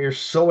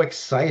so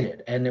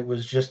excited, and it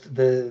was just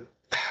the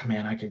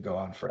man. I could go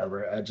on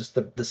forever. Just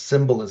the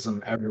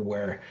symbolism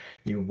everywhere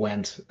you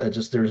went.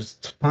 Just there's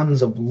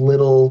tons of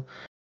little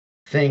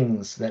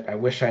things that I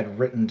wish I'd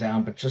written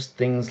down, but just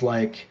things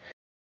like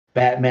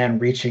Batman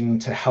reaching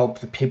to help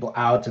the people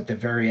out at the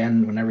very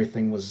end when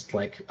everything was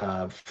like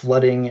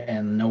flooding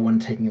and no one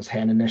taking his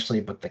hand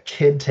initially, but the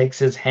kid takes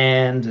his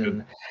hand,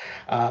 Good.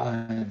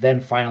 and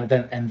then finally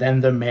then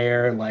the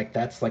mayor, like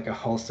that's like a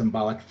whole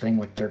symbolic thing,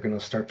 like they're gonna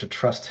start to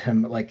trust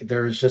him. Like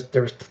there's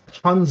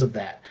tons of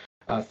that.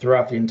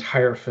 throughout the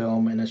entire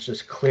film, and it's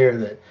just clear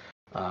that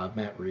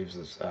Matt Reeves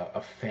is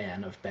a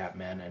fan of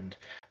Batman, and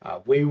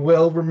we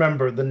will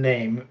remember the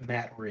name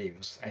Matt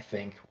Reeves, I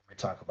think, when we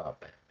talk about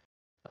Batman.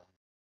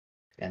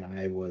 And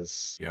I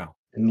was, Yeah.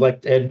 and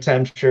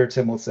I'm sure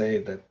Tim will say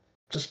that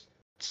just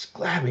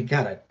glad we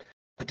got a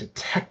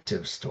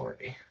detective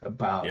story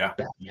about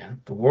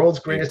Batman, the world's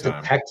greatest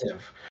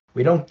detective.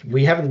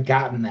 We haven't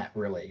gotten that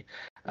really.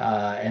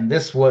 And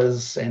it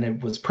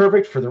was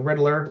perfect for the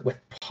Riddler with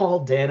Paul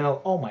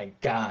Dano. Oh my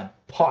God.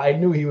 I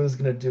knew he was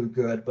going to do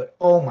good, but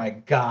oh my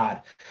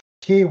God,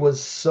 he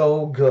was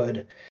so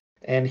good.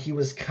 And he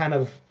was kind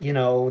of,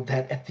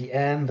 that at the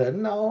end,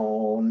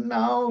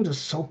 no,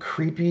 just so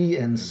creepy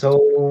and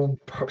so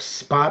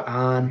spot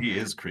on. He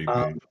is creepy.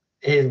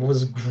 It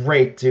was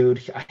great,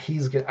 dude.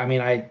 He's good. I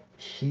mean, I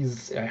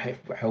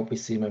hope we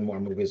see him in more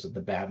movies with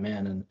the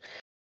Batman.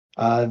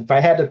 And if I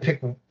had to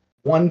pick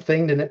one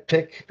thing to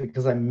nitpick,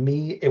 because I'm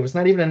me, it was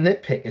not even a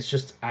nitpick. It's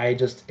just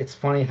it's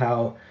funny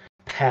how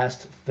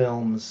past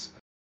films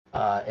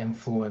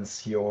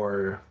influence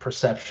your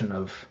perception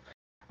of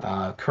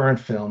current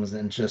films,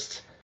 and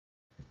just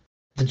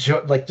we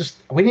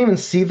didn't even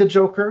see the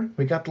Joker.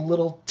 We got the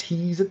little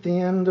tease at the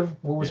end of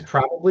what was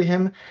probably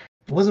him.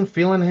 I wasn't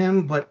feeling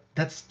him, but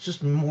that's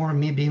just more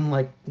me being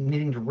like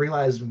needing to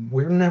realize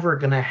we're never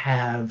gonna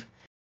have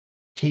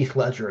Heath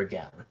Ledger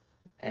again,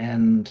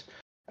 and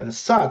it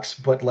sucks.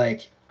 But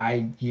like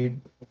we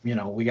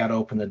got to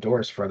open the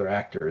doors for other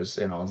actors.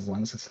 As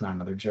long as it's not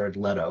another Jared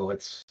Leto,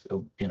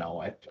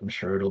 I'm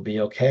sure it'll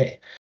be okay.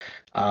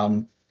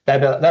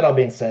 That all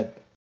being said,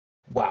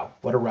 wow,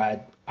 what a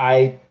ride!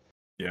 I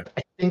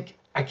think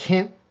I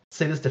can't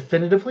say this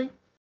definitively.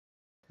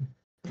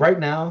 Right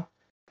now,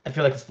 I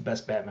feel like it's the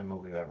best Batman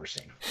movie I've ever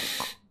seen.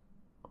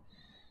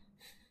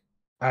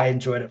 I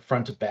enjoyed it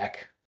front to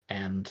back,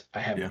 and I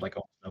have like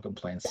almost no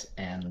complaints,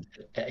 and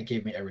it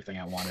gave me everything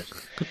I wanted.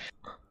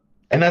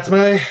 And that's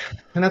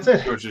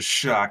it. George is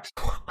shocked.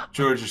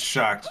 George is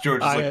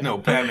like, no,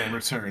 Batman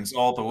Returns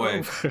all the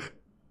way.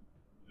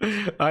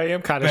 I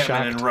am kind of shocked.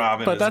 Batman and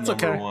Robin but is that's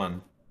number okay.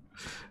 one.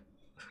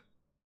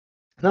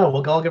 No,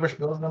 we'll all give our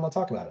spills and then we'll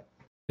talk about it.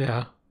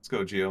 Yeah. Let's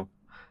go, Gio.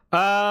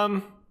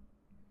 I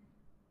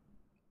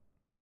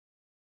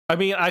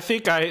mean, I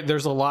think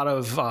there's a lot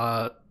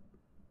of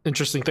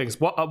interesting things.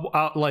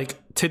 Like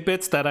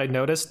tidbits that I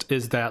noticed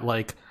is that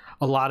like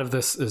a lot of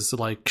this is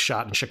like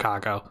shot in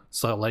Chicago.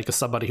 So like as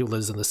somebody who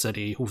lives in the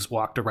city, who's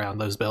walked around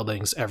those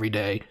buildings every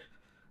day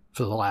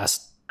for the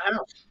last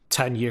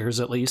 10 years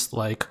at least,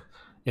 like,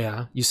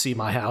 yeah, you see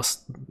my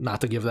house,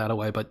 not to give that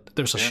away, but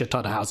there's a shit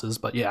ton of houses.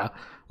 But yeah,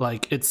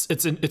 like it's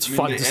fun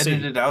to see. They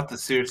edited out the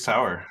Sears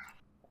Tower.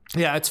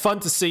 Yeah, it's fun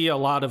to see a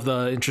lot of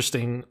the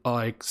interesting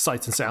like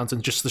sights and sounds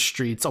and just the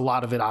streets. A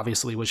lot of it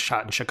obviously was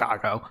shot in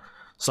Chicago,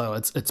 so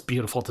it's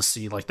beautiful to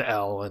see like the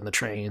L and the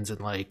trains and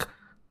like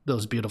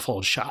those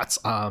beautiful shots.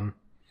 As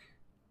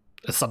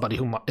somebody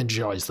who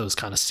enjoys those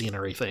kind of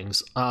scenery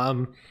things.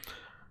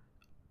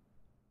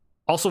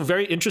 Also,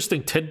 very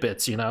interesting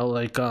tidbits.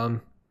 Like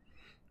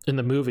in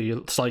the movie,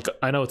 it's like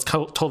I know it's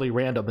totally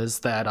random. Is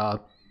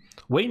that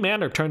Wayne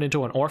Manor turned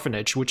into an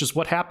orphanage, which is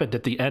what happened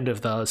at the end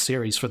of the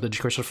series for the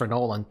Christopher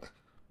Nolan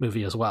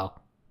movie as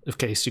well. In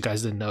case you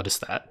guys didn't notice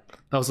that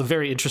was a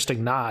very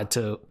interesting nod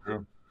to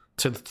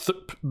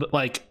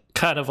like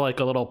kind of like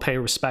a little pay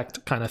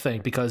respect kind of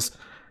thing, because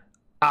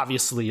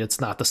obviously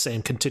it's not the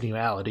same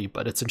continuality,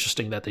 but it's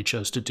interesting that they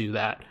chose to do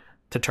that,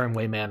 to turn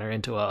Wayne Manor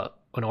into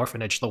an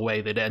orphanage the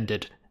way that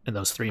ended in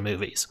those 3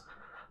 movies.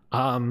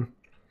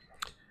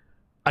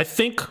 I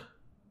think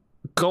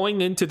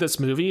going into this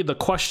movie, the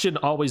question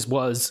always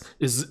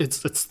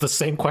it's the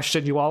same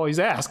question you always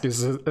ask,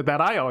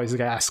 that I always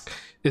ask,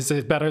 is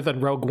it better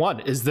than Rogue One?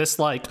 Is this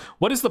like,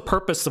 what is the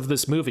purpose of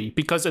this movie?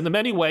 Because in the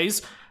many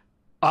ways,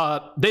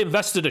 they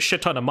invested a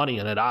shit ton of money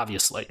in it,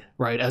 obviously,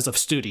 right, as a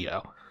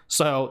studio.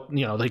 So,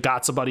 they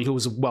got somebody who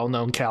was a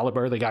well-known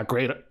caliber. They got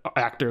great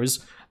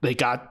actors. They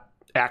got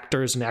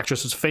actors and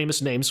actresses,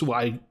 famous names who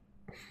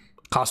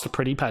cost a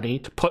pretty penny.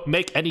 To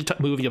make any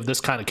movie of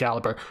this kind of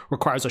caliber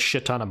requires a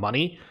shit ton of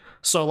money.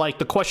 So, like,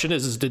 the question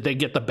is did they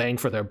get the bang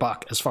for their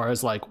buck as far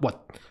as, like,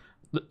 what,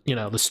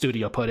 the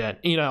studio put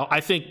in?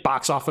 I think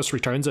box office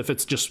returns, if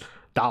it's just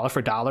dollar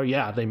for dollar,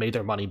 yeah, they made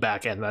their money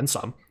back and then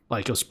some.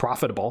 Like, it was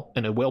profitable,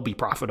 and it will be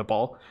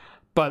profitable.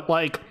 But,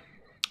 like,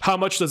 how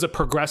much does it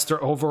progress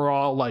their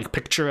overall, like,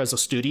 picture as a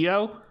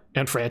studio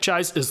and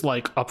franchise is,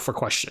 like, up for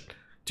question.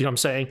 Do you know what I'm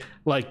saying?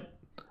 Like,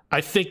 I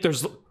think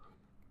there's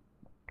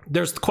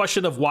the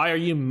question of why are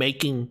you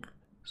making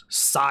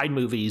side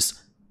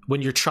movies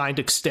when you're trying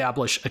to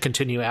establish a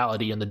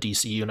continuality in the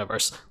DC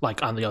universe?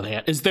 Like, on the other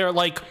hand, is there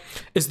like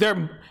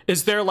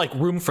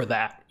room for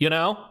that?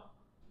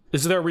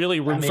 Is there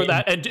really room for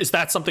that? And is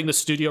that something the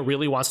studio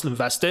really wants to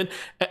invest in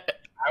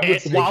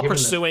while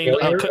pursuing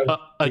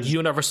a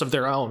universe of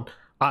their own,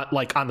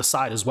 like on the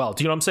side as well?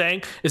 Do you know what I'm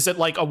saying? Is it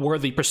like a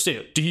worthy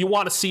pursuit? Do you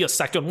want to see a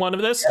second one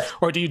of this,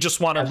 or do you just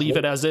want to leave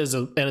it as is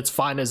and it's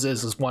fine as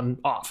is as one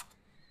off?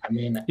 I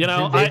mean,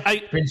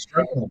 they've been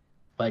struggling.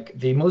 Like,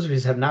 the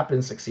movies have not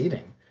been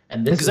succeeding,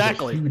 And this is a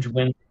Exactly. huge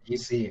win for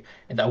DC,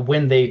 and a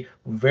win they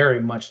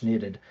very much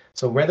needed.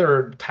 So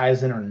whether it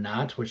ties in or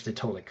not, which they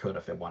totally could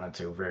if they wanted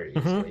to very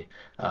easily,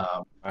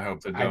 I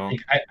hope they I don't.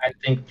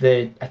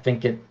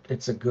 think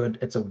it's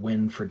a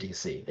win for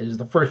DC. It is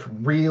the first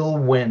real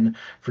win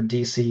for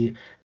DC,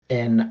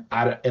 and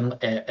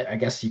I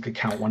guess you could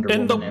count Wonder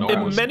Woman in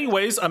In those. many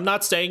ways, I'm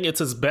not saying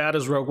it's as bad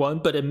as Rogue One,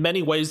 but in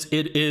many ways,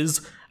 it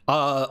is.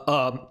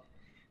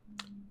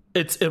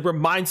 It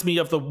reminds me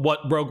of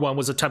what Rogue One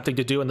was attempting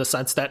to do in the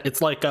sense that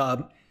it's like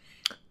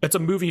it's a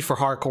movie for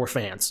hardcore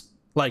fans.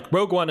 Like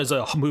Rogue One is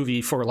a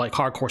movie for like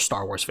hardcore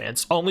Star Wars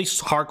fans. Only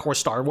hardcore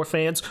Star Wars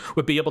fans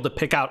would be able to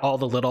pick out all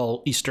the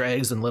little Easter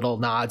eggs and little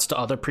nods to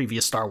other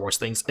previous Star Wars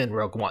things in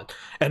Rogue One.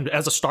 And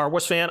as a Star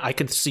Wars fan, I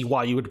can see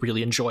why you would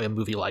really enjoy a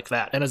movie like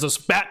that. And as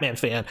a Batman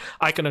fan,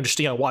 I can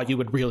understand why you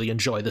would really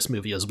enjoy this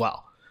movie as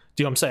well.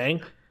 Do you know what I'm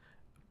saying?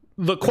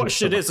 The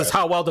question is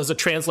how well does it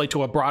translate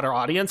to a broader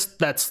audience?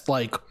 That's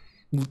like,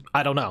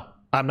 I don't know.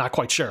 I'm not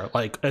quite sure.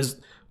 Like,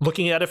 as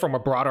looking at it from a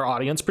broader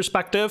audience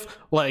perspective,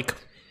 like,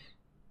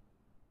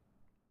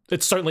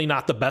 it's certainly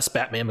not the best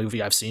Batman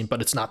movie I've seen,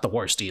 but it's not the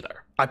worst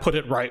either. I put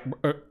it right.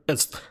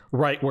 It's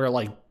right where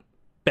like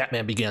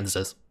Batman Begins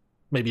is,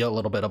 maybe a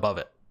little bit above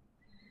it.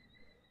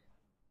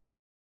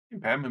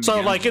 Batman So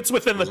Begins like it's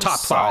within the was a top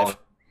solid 5.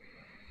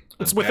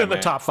 It's within the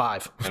Batman top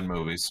 5.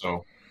 movie.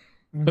 So,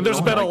 And there's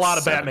no, been a like lot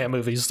of 7. Batman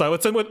movies, so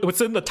it's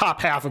in the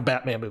top half of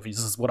Batman movies,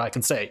 is what I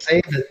can say.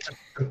 Say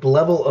that the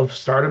level of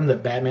stardom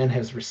that Batman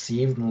has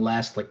received in the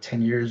last like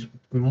 10 years,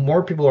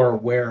 more people are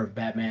aware of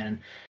Batman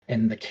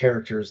and the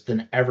characters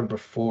than ever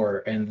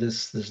before. And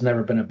there's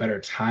never been a better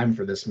time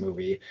for this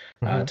movie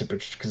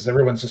because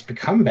everyone's just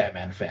become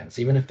Batman fans.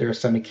 Even if they're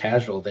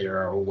semi-casual, they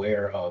are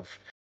aware of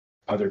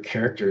other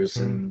characters.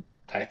 And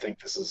I think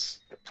this is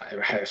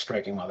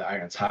striking while the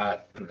iron's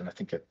hot. And I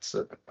think it's, I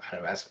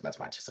don't know, that's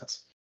my 2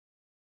 cents.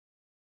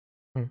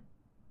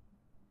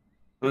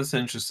 That's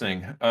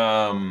interesting.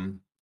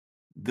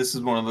 This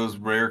is one of those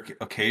rare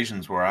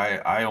occasions where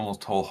I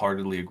almost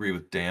wholeheartedly agree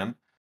with Dan.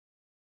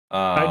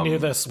 I knew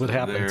this would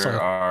happen.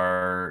 There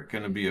are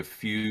going to be a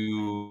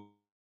few.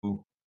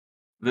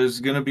 There's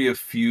going to be a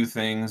few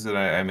things that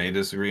I may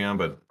disagree on,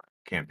 but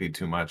can't be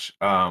too much.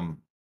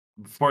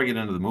 Before I get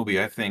into the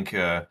movie, I think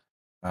the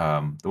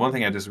one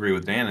thing I disagree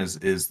with Dan is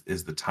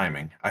the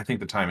timing. I think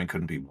the timing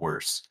couldn't be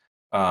worse.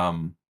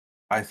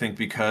 I think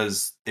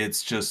because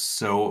it's just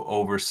so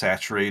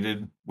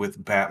oversaturated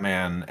with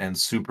Batman and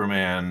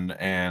Superman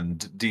and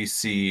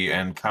DC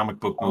and comic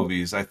book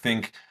movies. I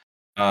think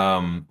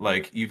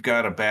like you've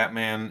got a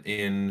Batman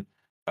in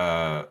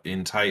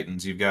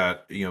Titans. You've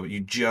got, you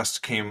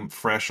just came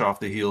fresh off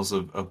the heels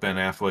of Ben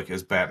Affleck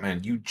as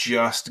Batman. You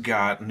just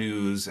got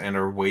news and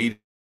are waiting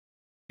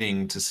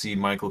to see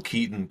Michael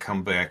Keaton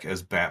come back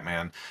as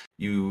Batman.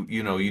 You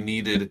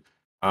needed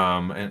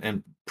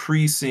and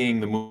pre-seeing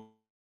the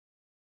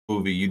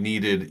movie, you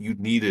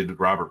needed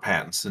Robert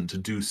Pattinson to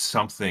do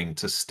something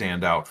to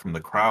stand out from the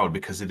crowd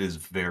because it is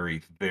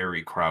very,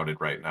 very crowded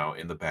right now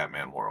in the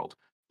Batman world.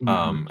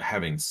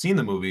 Having seen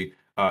the movie,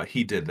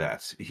 he did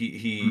that.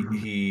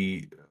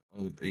 He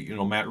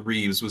Matt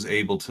Reeves was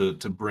able to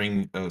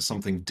bring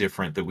something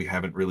different that we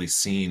haven't really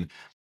seen,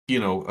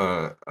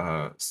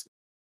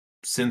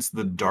 since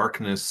the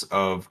darkness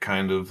of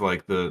kind of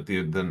like the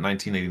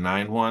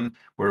 1989 one,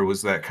 where it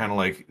was that kind of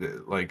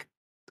like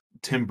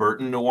Tim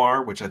Burton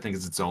noir, which I think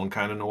is its own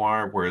kind of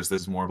noir, whereas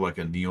there's more of like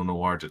a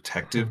neo-noir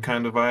detective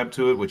kind of vibe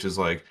to it, which is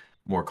like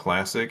more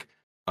classic.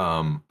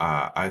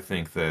 I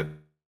think that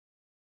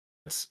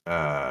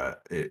I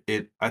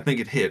think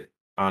it hit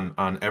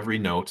on every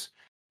note.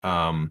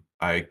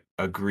 I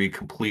agree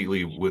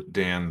completely with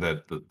Dan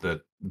that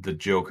the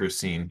Joker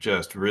scene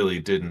just really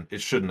it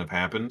shouldn't have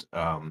happened.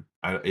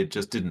 It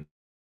just didn't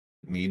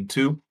need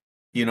to.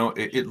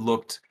 It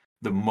looked,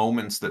 the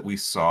moments that we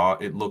saw,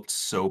 it looked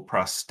so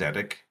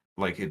prosthetic.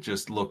 Like it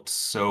just looked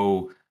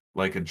so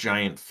like a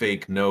giant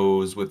fake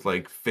nose with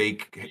like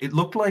fake. It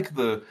looked like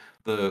the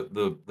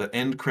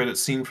end credit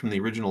scene from the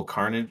original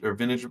Carnage or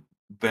Vintage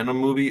Venom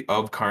movie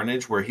of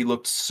Carnage, where he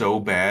looked so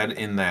bad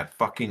in that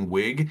fucking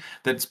wig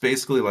that's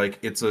basically like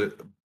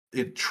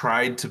it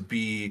tried to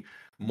be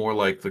more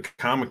like the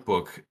comic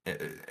book,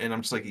 and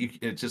I'm just like,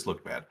 it just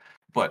looked bad.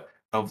 But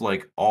of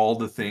like all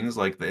the things,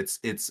 like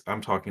it's I'm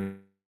talking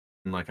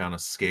like on a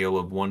scale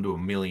of 1 to a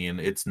million,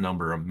 it's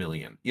number a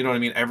million. You know what I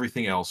mean?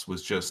 Everything else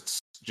was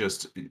just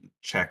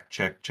check,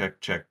 check, check,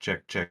 check,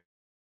 check, check,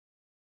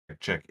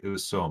 check. It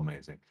was so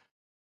amazing.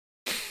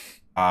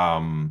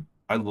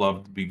 I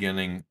loved the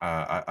beginning.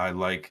 I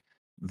like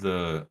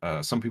the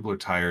some people are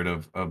tired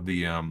of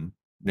the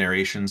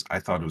narrations. I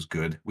thought it was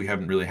good. We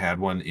haven't really had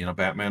one in a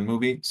Batman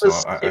movie, so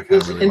I It kind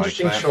was of an really liked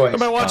interesting that. choice.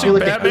 Am I I watching feel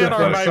like it could Batman have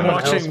or am been I someone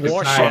watching else Caught besides the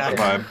Rorschach? him.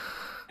 vibe.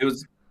 It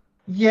was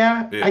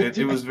Yeah,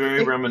 it was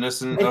very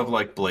reminiscent I- of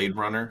like Blade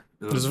Runner.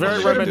 It was when very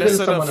they should have did been it.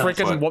 reminiscent of someone else.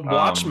 freaking But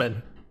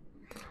Watchmen.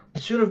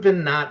 It should have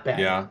been not yeah,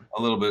 Batman,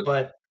 a little bit.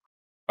 but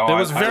Oh, It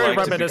was I very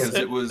liked it because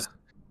reminiscent.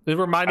 It I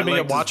reminded me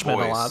of liked his Watchmen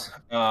a lot.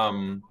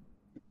 voice.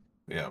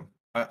 Yeah,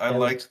 I it was.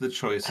 liked the I don't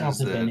choices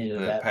think they that needed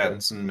that that, but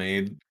Pattinson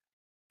made.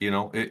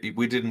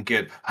 We didn't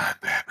get "I'm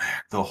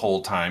Batman" the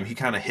whole time. He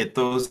kind of hit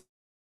those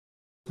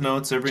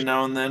notes every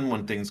now and then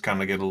when things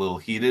kind of get a little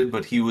heated,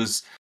 but he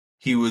was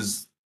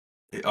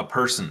a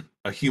person,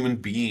 a human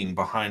being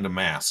behind a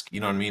mask. You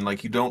know what I mean?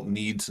 Like you don't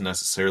need to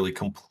necessarily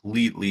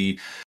completely,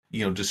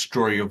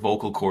 destroy your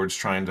vocal cords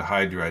trying to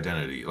hide your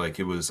identity. Like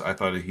I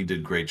thought he did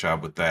a great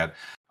job with that.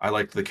 I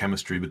liked the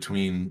chemistry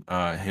between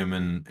him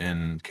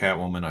and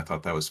Catwoman. I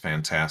thought that was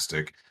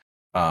fantastic.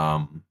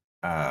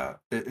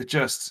 It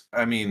just,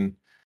 I mean,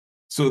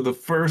 so the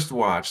first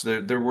watch,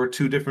 there were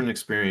two different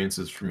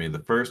experiences for me. The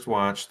first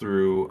watch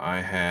through, I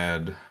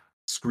had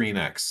Screen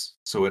X.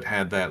 So it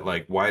had that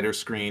like wider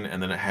screen,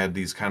 and then it had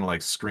these kind of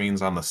like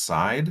screens on the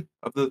side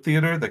of the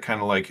theater that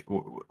kind of like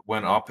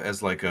went up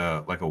as like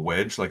a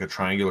wedge, like a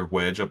triangular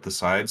wedge up the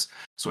sides.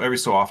 So every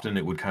so often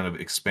it would kind of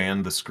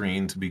expand the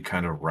screen to be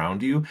kind of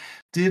around you.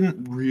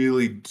 Didn't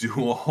really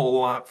do a whole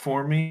lot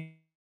for me.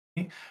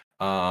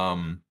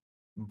 Um,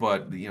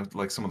 but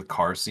like some of the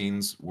car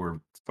scenes were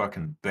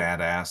fucking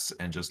badass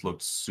and just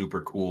looked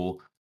super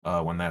cool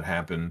when that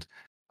happened.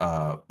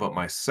 But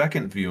my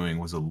second viewing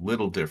was a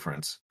little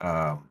different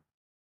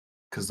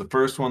because the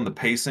first one, the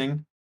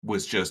pacing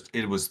was just,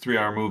 it was 3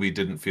 hour movie,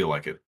 didn't feel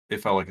like it.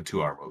 It felt like a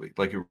 2 hour movie.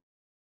 Like it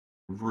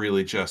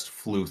really just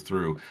flew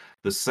through.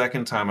 The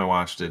second time I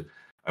watched it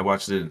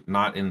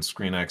not in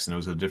Screen X, and it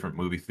was a different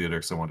movie theater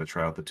because I wanted to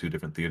try out the two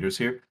different theaters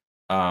here.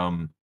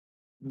 Um,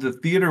 the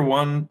theater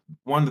one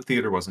the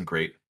theater wasn't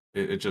great.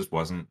 It just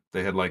wasn't.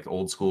 They had like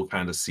old school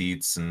kind of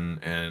seats,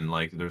 and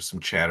like there's some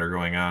chatter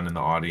going on in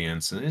the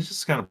audience, and it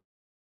just kind of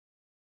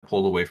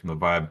pulled away from the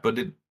vibe. But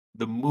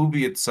the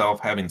movie itself,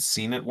 having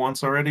seen it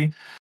once already,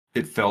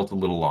 it felt a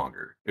little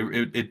longer.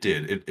 It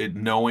did. It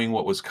knowing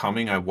what was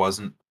coming, I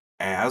wasn't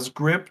as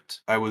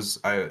gripped. But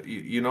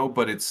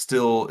it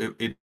still,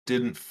 it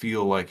didn't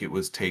feel like it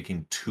was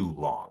taking too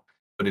long.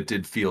 But it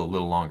did feel a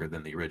little longer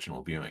than the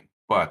original viewing.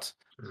 But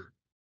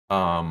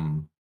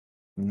um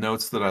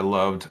notes that I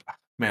loved,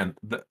 man,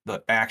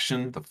 the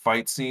action, the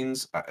fight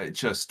scenes, it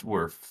just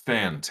were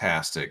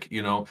fantastic.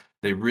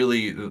 They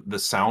really, the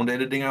sound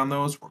editing on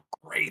those were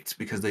great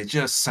because they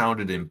just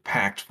sounded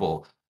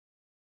impactful.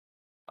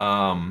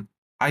 Um,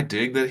 I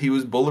dig that he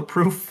was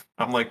bulletproof.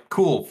 I'm like,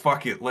 cool,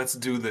 fuck it, let's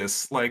do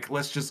this. Like,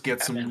 let's just get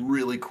Batman some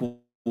really cool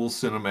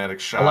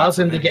cinematic allows shots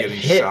of him to him get getting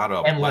hit shot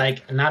up. and Like,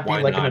 like not be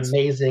why like an not?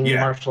 amazing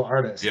Yeah, martial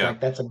artist. yeah. Like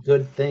that's a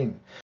good thing.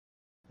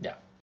 Yeah.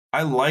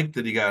 I liked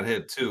that he got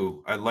hit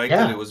too. I liked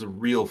that it Yeah. was a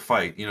real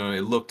fight. It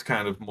looked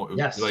kind of more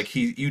like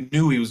Yes. you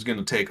knew he was going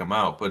to take him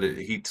out, but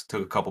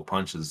took a couple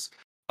punches.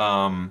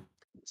 Um,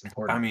 It's I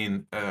important.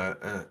 mean,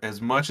 as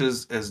much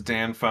as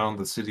Dan found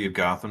the city of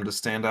Gotham to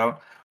stand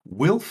out,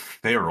 Will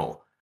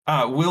Ferrell,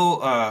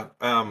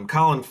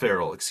 Colin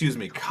Farrell, excuse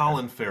me, Okay.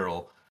 Colin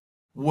Farrell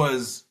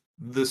was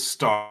the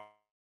star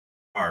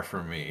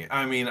for me.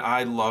 I mean,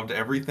 I loved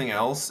everything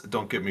else,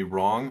 don't get me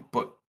wrong,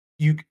 but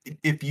you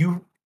if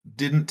you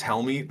didn't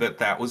tell me that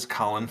that was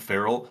Colin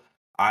Farrell,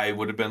 I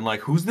would have been like,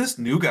 "Who's this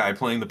new guy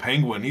playing the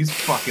Penguin? He's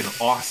fucking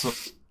awesome."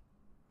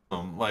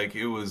 Like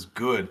it was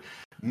good.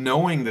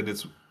 Knowing that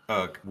it's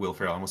Will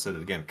Ferrell, I almost said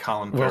it again,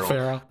 Colin Will Farrell,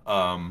 Ferrell.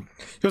 um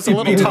He was a it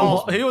little made it tall.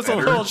 almost He was a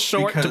little better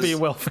short to be because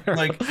Will Ferrell.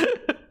 like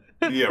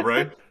yeah,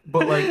 right.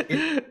 But like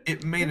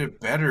it made it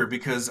better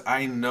because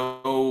I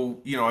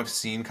know, I've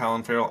seen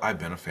Colin Farrell. I've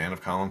been a fan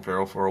of Colin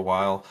Farrell for a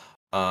while.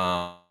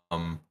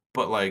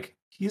 But like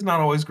he's not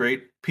always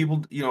great.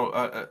 People,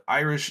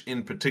 Irish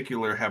in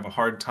particular have a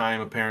hard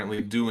time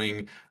apparently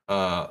doing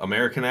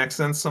American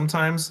accents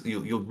sometimes.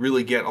 You'll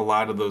really get a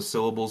lot of those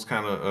syllables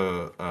kind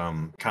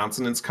of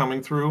consonants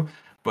coming through,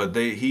 but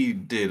he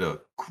did a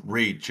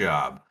great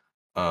job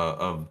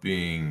of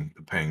being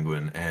a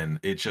penguin, and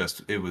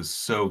it was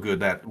so good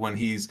that when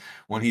he's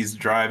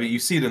driving, you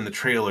see it in the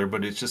trailer,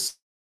 but it's just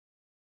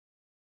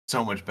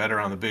so much better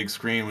on the big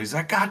screen when he's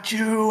I got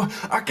you,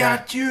 I Yeah.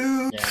 got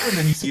you, Yeah. and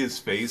then you see his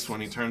face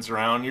when he turns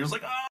around, and you're just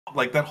like, oh,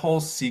 like that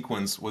whole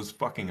sequence was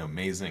fucking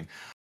amazing.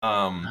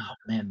 um Oh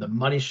man, the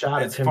money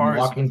shot of as him far as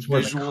walking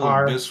toward the visual and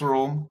car.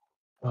 visceral,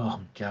 Oh my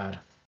god.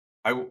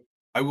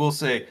 I will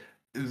say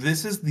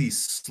this is the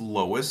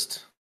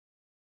slowest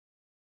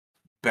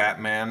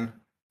Batman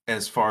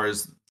as far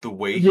as the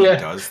way he Yeah.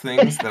 does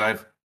things that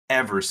I've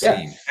ever Yeah.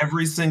 seen.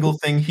 Every single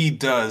thing he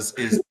does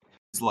is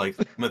like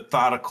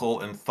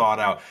methodical and thought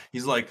out.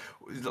 He's like,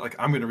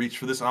 I'm gonna reach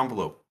for this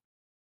envelope.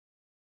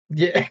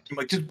 Yeah. I'm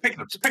like, just pick it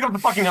up. Just pick up the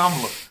fucking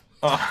envelope.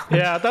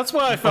 Yeah, that's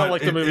why I felt But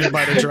like the movie it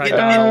might have dragged it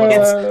on it a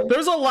little. it's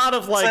There's a lot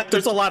of set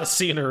there's a the lot of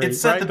scenery, it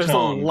set right? the There's a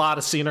tone. lot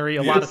of scenery,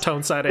 a lot of Yes. tone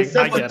It setting.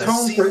 set I the get The it.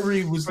 tone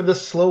scenery was for the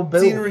slow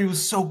build. scenery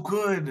was so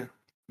good.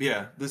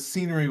 Yeah, the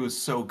scenery was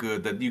so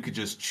good that you could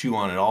just chew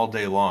on it all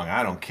day long.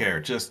 I don't care.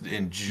 Just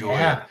enjoy it.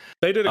 Yeah.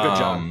 They did a good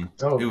job.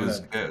 So It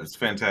was good. it was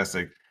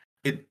fantastic.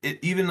 It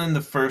even in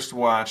the first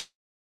watch,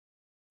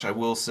 I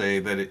will say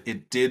that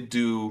it did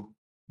do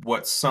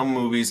what some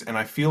movies, and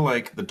I feel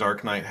like The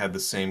Dark Knight had the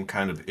same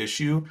kind of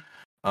issue.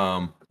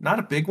 Not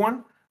a big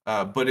one,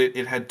 but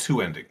it had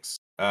two endings.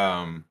 It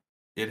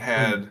Hmm.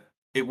 had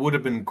it would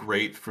have been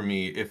great for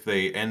me if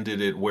they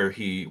ended it where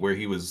he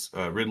was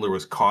Riddler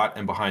was caught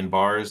and behind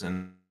bars,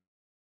 and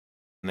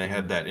they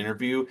had that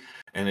interview,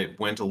 and it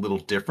went a little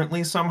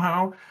differently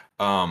somehow,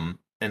 and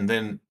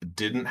then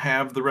didn't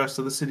have the rest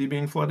of the city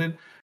being flooded,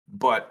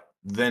 but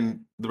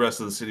then the rest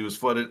of the city was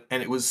flooded,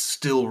 and it was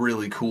still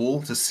really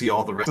cool to see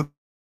all the rest of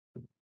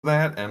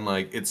that, and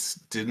like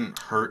didn't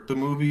hurt the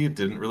movie. It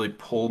didn't really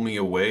pull me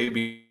away,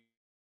 being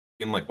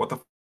like, what the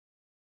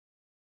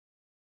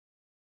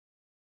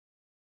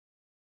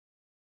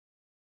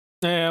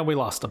Yeah, we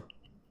lost him.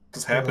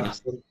 is We happening?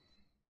 lost it.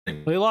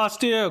 We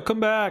lost you. Come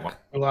back.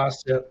 We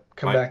lost it.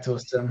 Come back to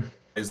us, Tim.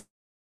 Is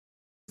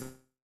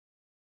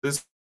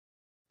this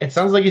It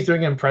sounds like he's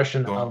doing an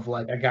impression Go on. of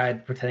like a guy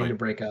pretending to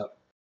break up.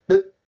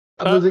 I'm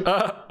Uh, losing.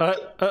 can't.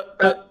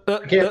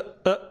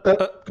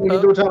 We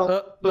need to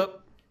tell.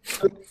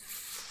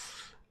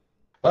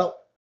 Well,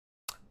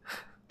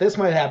 this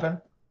might happen.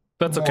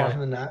 That's more okay. often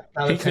than not.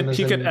 Now He that Tim can is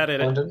he can in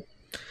edit London.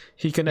 it.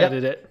 He can Yep.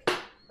 edit it.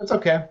 That's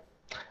okay.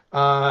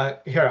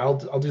 Here,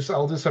 I'll do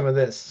some of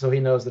this so he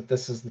knows that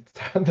this is the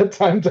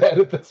time to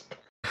edit this.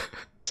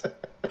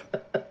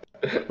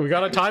 We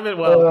gotta time it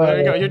well. There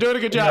you go. You're doing a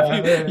good job.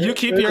 Yeah, you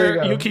keep there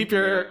your you you go. keep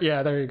your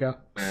yeah. There you go.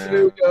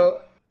 There we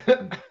go.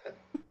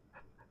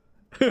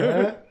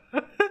 There.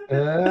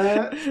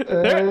 Is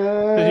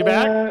he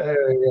back? There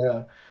we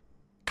go.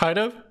 Kind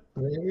of.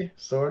 Maybe,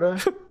 sorta.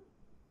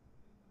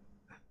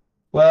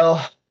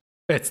 Well,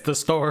 It's the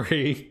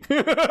story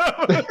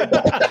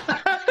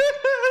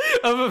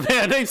of a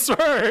man named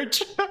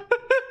Surge.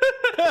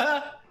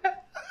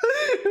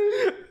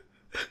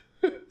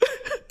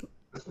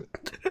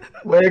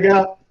 wake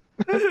up.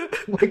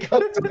 Wake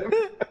up, Tim.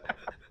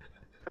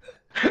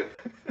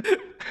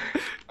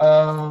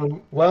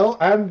 Well,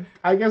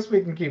 I guess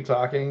we can keep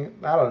talking.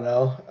 I don't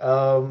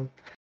know.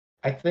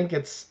 I think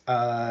it's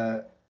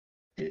I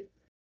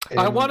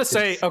want to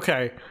say it's-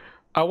 okay.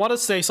 I want to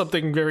say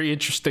something very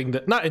interesting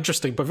that not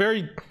interesting, but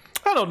very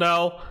I don't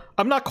know.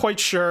 I'm not quite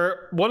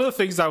sure. One of the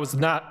things I was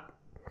not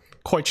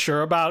quite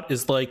sure about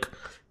is like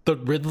the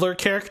Riddler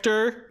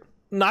character.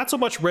 Not so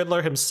much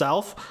Riddler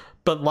himself,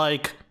 but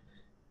like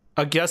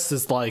I guess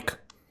is like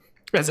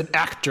as an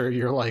actor,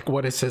 you're like,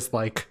 what is his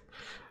like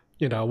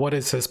what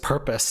is his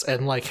purpose?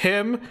 And like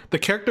him, the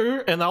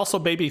character, and also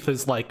maybe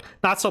his like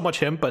not so much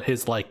him, but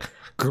his like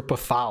group of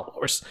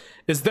followers.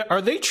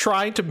 Are they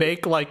trying to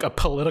make like a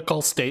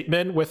political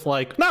statement with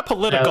like not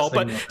political,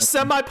 but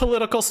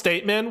semi-political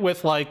statement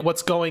with like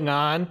what's going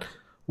on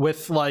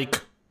with like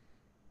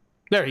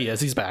there he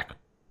is, he's back.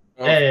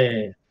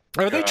 Hey,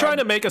 Are they trying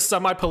to make a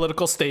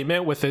semi-political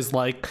statement with his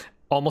like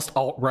almost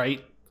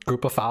alt-right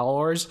group of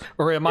followers?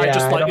 Or am I Yeah,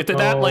 just I like don't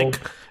that know. like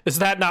is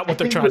that not what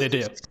they're think trying to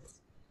this- do?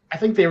 I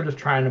think they were just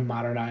trying to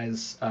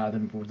modernize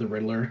the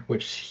Riddler,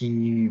 which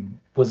he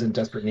was in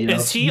desperate need of.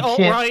 Is he You alt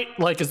can't- right?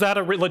 Like, is that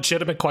a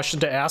legitimate question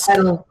to ask? I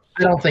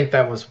don't think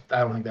that was. I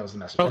don't think that was the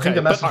message. I Okay, think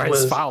the but message are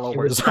his was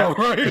followers he was- alt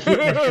right?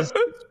 his-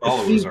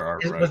 followers he- are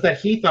it right? was that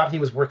he thought he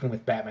was working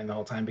with Batman the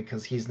whole time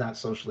because he's not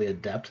socially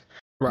adept.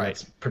 Right.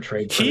 That's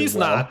portrayed. pretty He's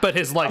well. not, but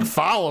his like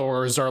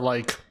followers are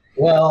like.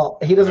 Well,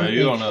 he doesn't. No,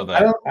 you don't know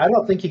that. I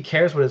don't think he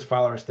cares what his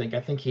followers think.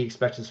 I think he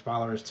expects his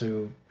followers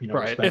to,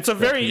 Right. respect It's a that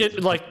very he's-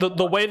 like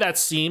the way that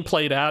scene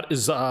played out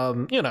is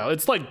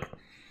it's like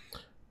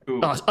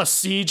Ooh. a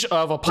siege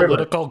of a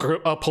political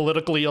group, a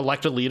politically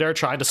elected leader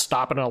trying to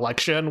stop an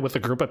election with a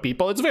group of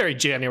people. It's very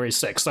January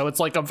 6th, so it's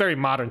like a very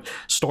modern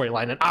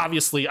storyline. And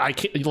obviously,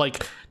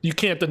 you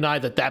can't deny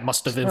that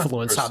must have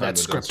influenced how First time that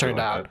they've script done turned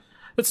something out. like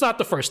It's not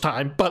the first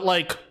time, but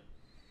like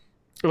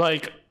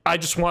I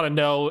just want to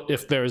know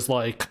if there's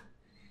like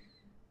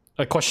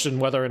a question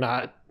whether or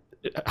not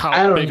I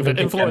how don't big of even an think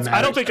that influence.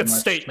 I don't matters think that it's much.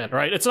 statement,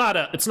 right? It's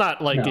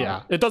not like No.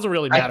 yeah, it doesn't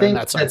really I matter in think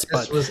that sense. this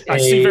But was I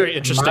see a very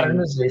interesting,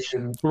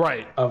 modernization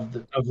right? of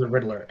the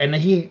Riddler, and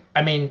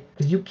I mean,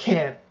 you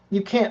can't,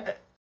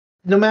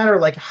 no matter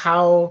like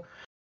how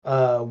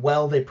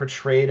well they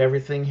portrayed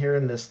everything here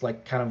in this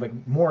like kind of like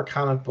more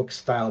comic book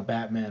style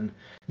Batman,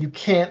 you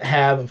can't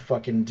have a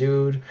fucking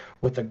dude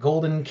with a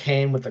golden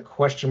cane with a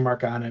question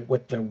mark on it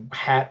with the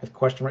hat with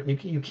question mark.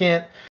 You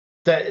can't.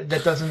 That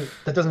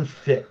doesn't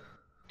fit.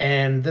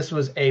 And this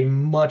was a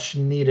much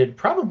needed.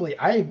 Probably,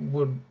 I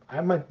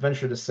might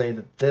venture to say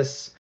that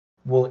this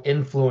will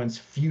influence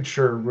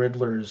future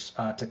Riddlers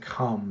to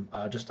come,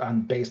 just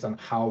based on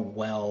how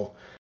well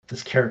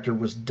this character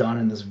was done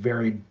in this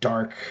very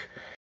dark,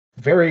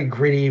 very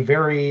gritty,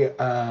 very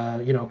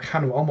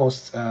kind of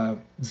almost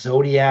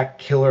Zodiac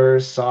killer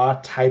Saw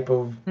type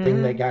of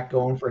thing they got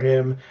going for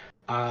him.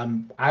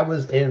 I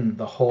was in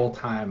the whole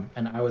time,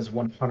 and I was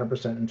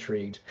 100%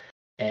 intrigued,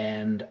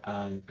 and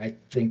I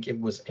think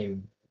it was a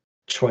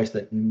choice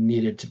that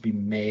needed to be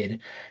made,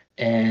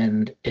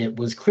 and it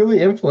was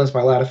clearly influenced by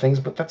a lot of things,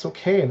 but that's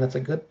okay, and that's a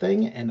good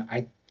thing. And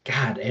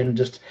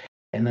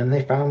and then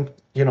they found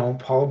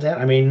Paul Dano.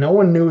 I mean, no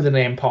one knew the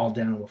name Paul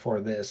Dano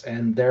before this,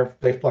 and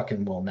they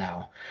fucking will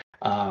now.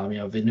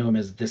 They knew him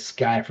as this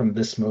guy from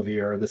this movie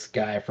or this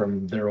guy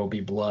from There Will Be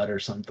Blood or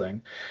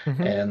something.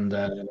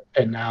 Mhm.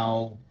 And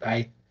now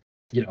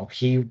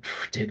he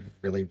did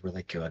really,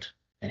 really good,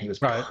 and he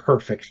was Right.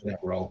 perfect for that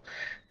role.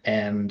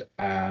 And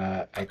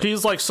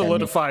He's like I mean,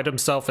 solidified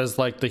himself as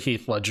like the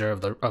Heath Ledger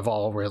of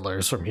all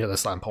Riddlers from here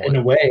this time in point.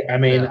 a way, I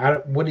mean, Yeah.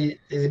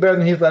 is he better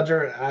than Heath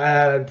Ledger?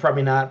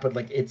 Probably not, but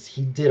like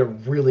he did a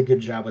really good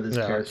job with his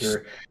Yeah.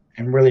 character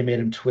and really made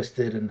him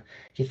twisted. And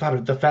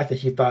the fact that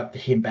he thought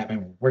he and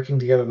Batman were working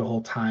together the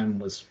whole time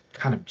was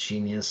kind of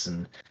genius.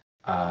 And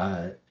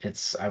I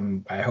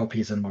hope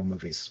he's in more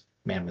movies.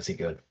 Man, was he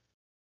good?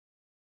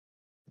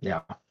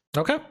 Yeah.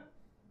 Okay.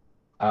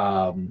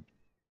 Um,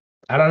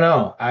 I don't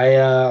know.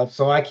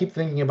 So I keep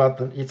thinking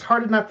about it's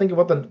hard to not think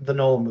about the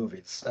Nolan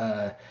movies.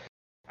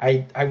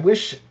 I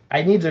wish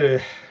I need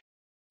to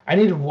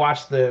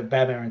watch the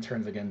Batman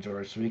Returns again,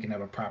 George, so we can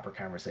have a proper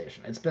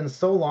conversation. It's been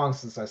so long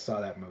since I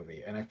saw that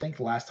movie, and I think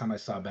the last time I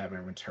saw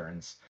Batman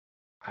Returns,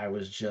 I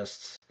was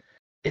just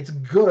it's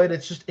good.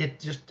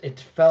 It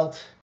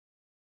felt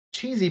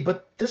cheesy,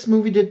 but this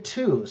movie did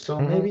too. So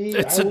maybe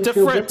I would feel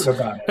different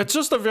about it. It's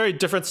just a very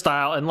different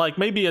style, and like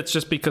maybe it's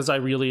just because I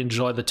really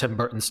enjoy the Tim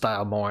Burton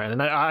style more,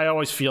 and I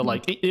always feel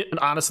like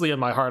honestly in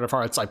my heart of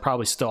hearts I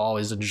probably still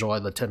always enjoy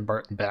the Tim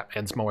Burton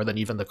Batmans more than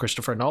even the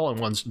Christopher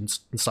Nolan ones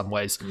in some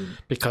ways,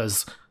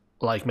 because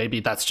like maybe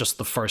that's just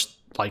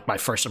my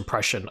first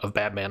impression of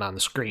Batman on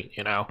the screen,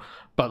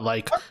 but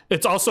like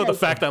it's also the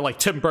fact that like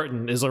Tim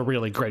Burton is a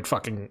really great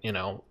fucking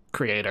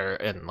creator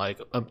and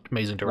like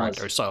amazing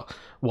director. So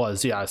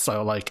like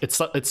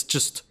it's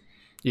just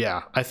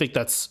I think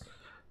that's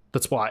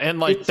why. And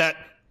like that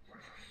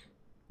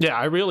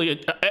I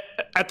really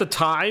at the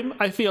time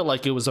I feel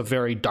like it was a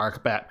very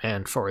dark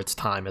Batman for its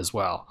time as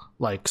well,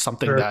 like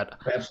something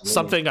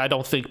I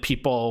don't think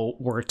people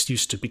were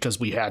used to, because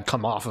we had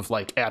come off of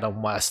like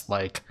Adam West,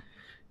 like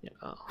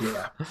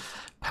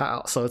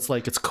pal. So it's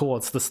like it's cool,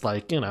 it's this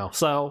like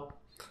so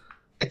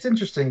it's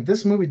interesting.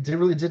 This movie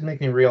really did make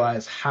me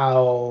realize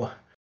how,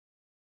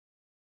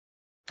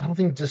 I don't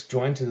think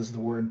disjointed is the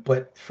word,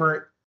 but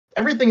for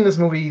everything in this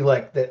movie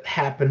like that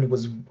happened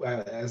was,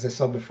 as I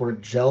saw before,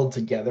 gelled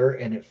together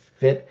and it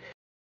fit.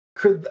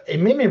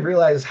 It made me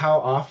realize how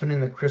often in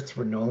the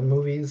Christopher Nolan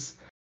movies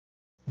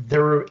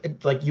there were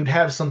like you'd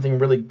have something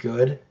really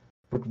good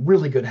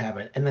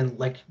happen, and then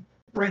like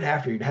right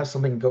after you'd have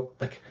something go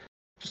like,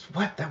 just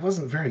what, that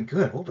wasn't very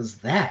good. What was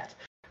that?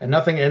 And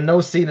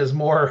no scene is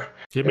more,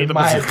 give me in the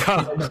my bazooka.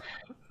 opinion,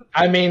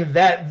 I mean,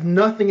 that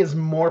nothing is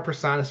more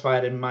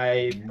personified in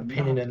my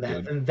opinion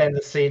than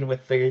the scene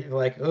with the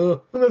like,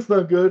 oh, that's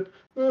not good.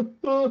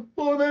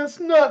 Oh, that's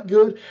not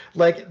good.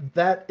 Like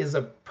that is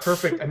a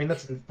perfect. I mean,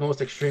 that's the most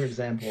extreme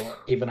example,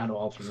 even out of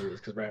all three movies,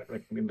 because right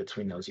like, in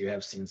between those, you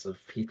have scenes of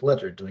Heath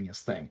Ledger doing his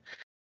thing.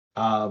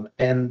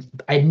 And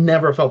I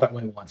never felt that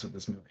way once with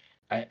this movie.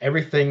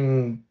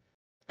 Everything,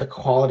 the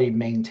quality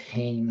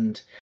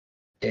maintained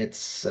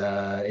its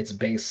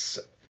base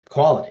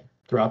quality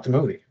throughout the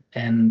movie,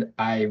 and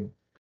I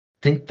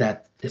think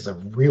that is a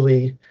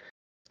really,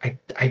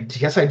 I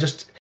guess I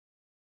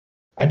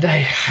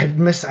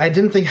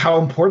didn't think how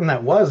important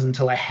that was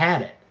until I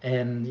had it.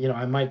 And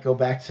I might go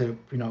back to,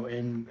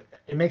 and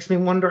it makes me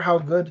wonder how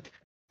good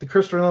the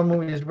Christopher Nolan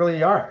movies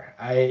really are.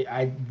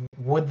 I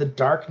would The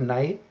Dark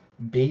Knight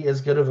be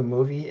as good of a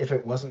movie if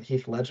it wasn't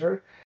Heath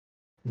Ledger?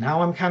 Now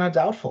I'm kind of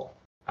doubtful.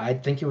 I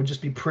think it would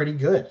just be pretty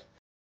good.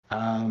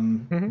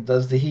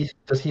 Does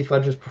Heath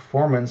Ledger's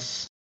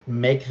performance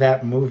make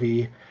that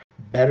movie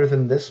better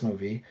than this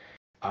movie?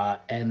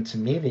 And to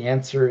me, the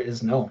answer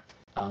is no.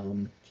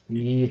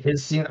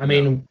 His scene. I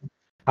mean,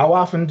 how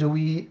often do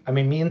we? I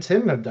mean, me and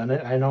Tim have done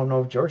it. I don't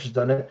know if George has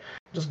done it.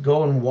 Just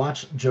go and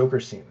watch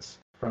Joker scenes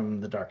from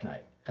The Dark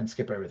Knight and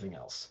skip everything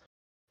else.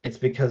 It's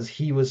because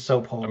he was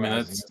so polarizing.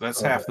 I mean, that's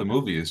half the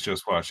movie is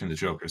just watching the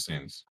Joker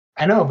scenes.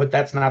 I know, but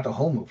that's not the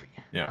whole movie.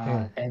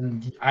 Yeah.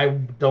 And I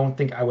don't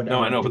think I would. No,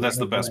 ever I know, but that's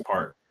the best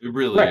part. It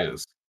really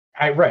is.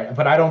 Right,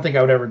 but I don't think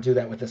I would ever do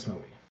that with this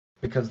movie,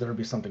 because there would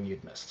be something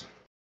you'd missed.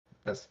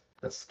 That's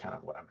kind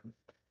of what I'm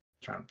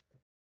trying.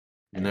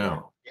 Anyway,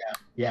 No.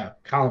 Yeah.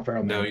 Colin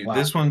Farrell. No, wow.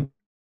 this one.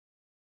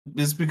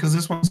 This because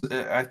this one's.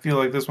 I feel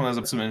like this one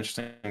has some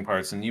interesting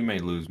parts, and you may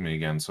lose me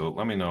again. So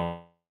let me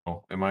know.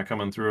 Am I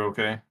coming through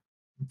okay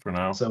for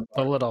now? So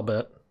a little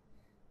bit.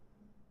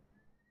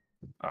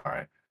 All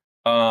right.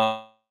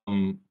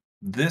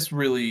 This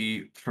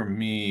really, for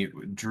me,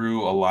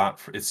 drew a lot.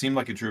 It seemed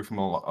like it drew from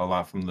a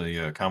lot from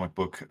the comic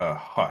book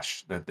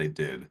Hush that they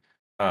did,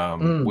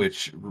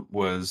 which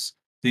was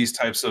these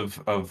types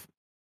of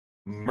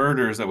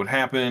murders that would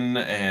happen,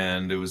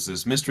 and it was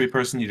this mystery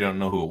person. You don't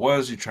know who it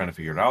was. You're trying to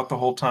figure it out the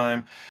whole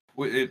time.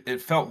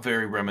 It felt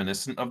very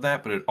reminiscent of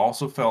that, but it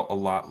also felt a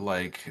lot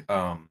like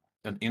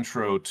an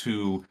intro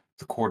to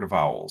the Court of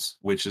Owls,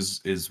 which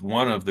is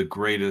one of the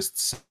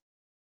greatest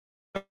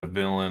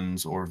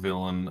villains or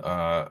villain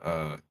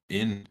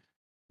in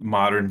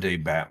modern day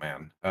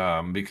Batman,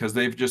 because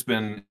they've just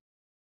been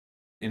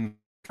in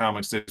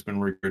comics, they've been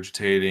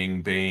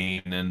regurgitating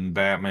Bane and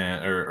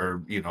Batman,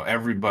 or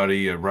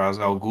everybody, Ra's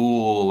al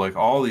Ghul, like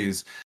all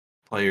these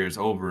players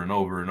over and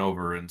over and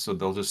over, and so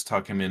they'll just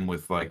tuck him in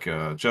with like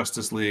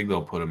Justice League,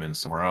 they'll put him in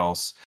somewhere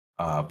else.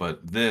 But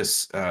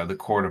this, the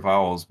Court of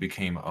Owls,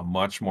 became a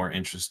much more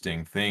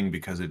interesting thing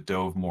because it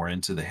dove more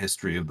into the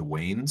history of the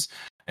Waynes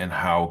and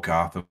how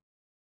Gotham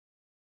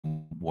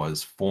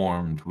was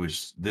formed,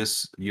 which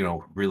this,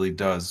 really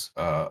does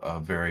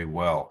very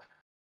well.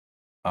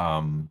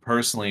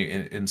 Personally,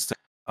 instead,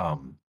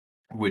 um,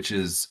 which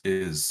is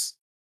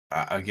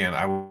again,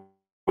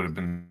 would have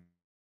been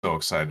so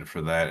excited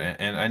for that,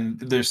 and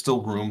there's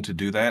still room to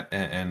do that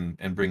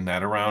and bring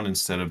that around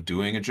instead of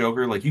doing a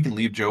Joker. Like you can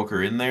leave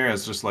Joker in there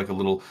as just like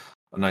a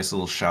nice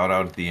little shout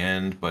out at the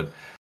end, but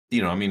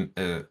I mean,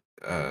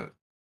 uh,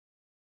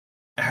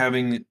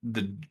 having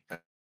the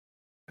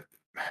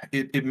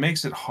it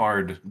makes it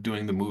hard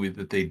doing the movie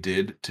that they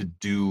did to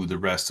do the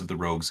rest of the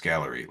Rogues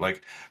Gallery.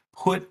 Like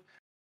put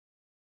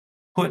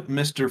put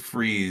Mr.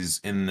 Freeze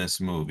in this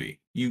movie.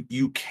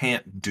 You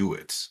can't do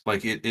it.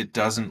 Like it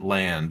doesn't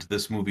land.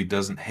 This movie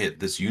doesn't hit.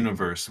 This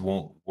universe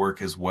won't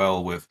work as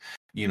well with,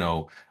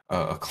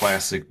 a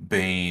classic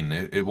Bane.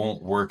 It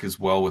won't work as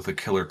well with a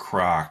Killer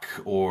Croc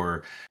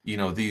or,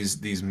 these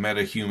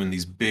metahuman,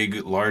 these big,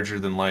 larger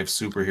than life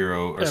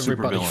superhero or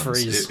Everybody supervillains.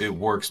 freeze. It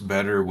works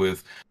better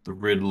with the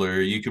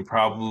Riddler. You could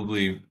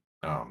probably,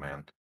 oh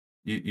man,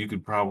 you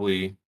could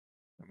probably,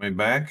 am I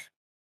back?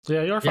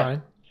 Yeah, you're Yeah.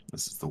 fine.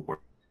 This is the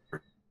worst.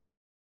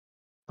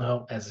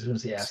 Well, as soon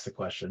as he asked the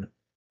question.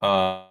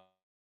 Uh,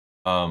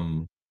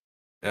 um,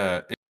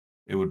 it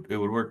would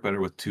work better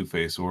with Two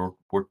Face, or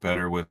work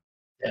better with,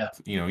 Yeah.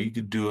 you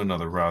could do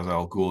another Ra's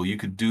al Ghul. You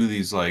could do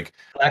these like,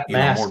 Black more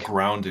Mask.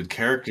 grounded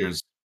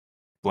characters.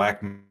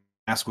 Black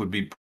Mask would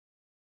be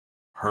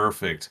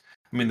perfect.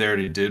 I mean, they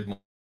already did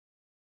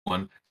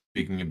one.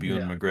 Speaking of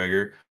Ewan Yeah.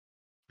 McGregor,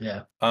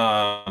 Yeah.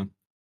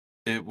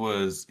 it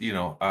was,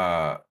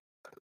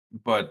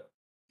 but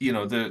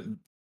the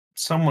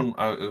someone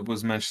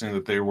was mentioning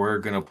that they were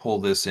going to pull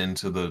this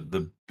into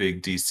the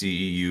big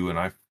DCEU, and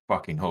I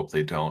fucking hope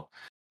they don't,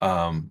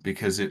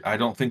 because I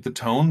don't think the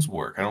tones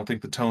work. I don't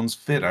think the tones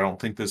fit. I don't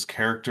think this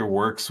character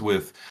works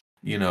with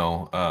you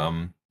know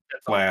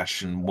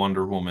Flash and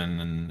Wonder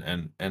Woman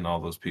and all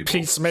those people. So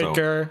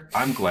Peacemaker.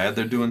 I'm glad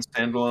they're doing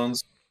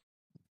standalones,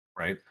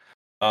 right?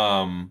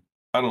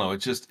 I don't know.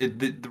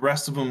 The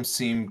rest of them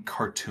seem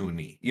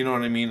cartoony. You know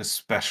what I mean?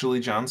 Especially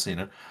John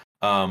Cena.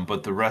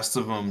 But the rest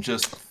of them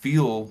just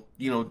feel,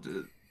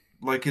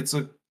 like it's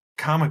a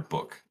comic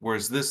book,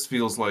 whereas this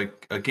feels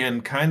like, again,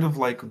 kind of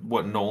like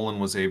what Nolan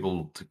was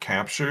able to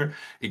capture.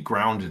 It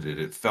grounded it.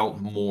 It felt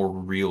more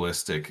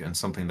realistic and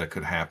something that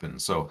could happen.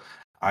 So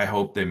I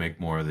hope they make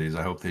more of these.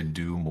 I hope they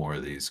do more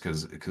of these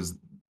because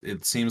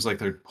it seems like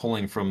they're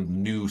pulling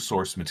from new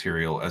source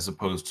material as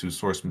opposed to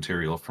source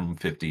material from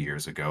 50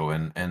 years ago,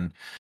 and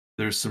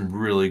there's some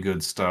really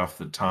good stuff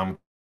that Tom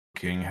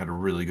King had a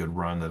really good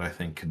run that I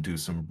think could do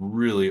some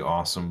really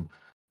awesome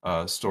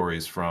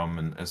stories from,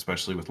 and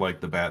especially with like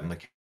the Bat and the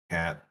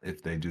Cat,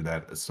 if they do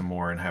that some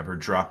more and have her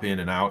drop in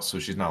and out so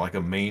she's not like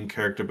a main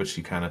character, but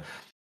she kind of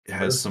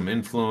has Sure. some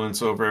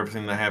influence over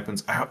everything that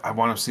happens. I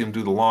want to see him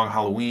do the Long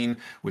Halloween,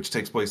 which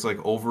takes place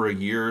like over a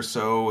year or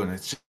so, and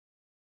it's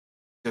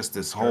just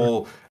this Sure.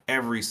 whole,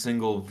 every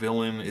single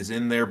villain is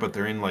in there, but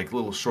they're in like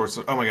little shorts.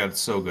 Oh my god,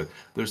 it's so good.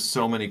 There's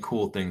so many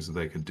cool things that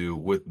they could do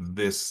with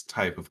this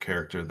type of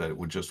character that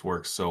would just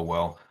work so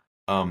well.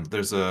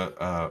 There's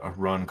a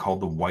run called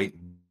the White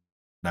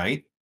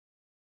Knight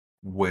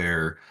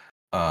where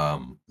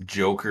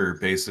Joker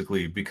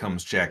basically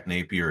becomes Jack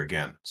Napier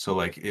again. So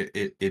like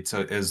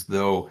as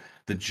though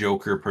the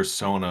Joker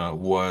persona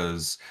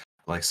was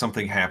like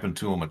something happened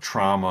to him, a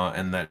trauma,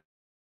 and that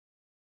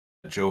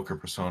Joker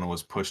persona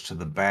was pushed to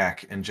the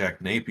back, and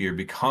Jack Napier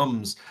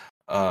becomes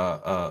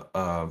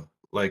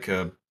like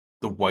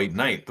the White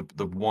Knight,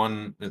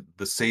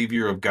 the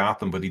savior of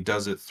Gotham, but he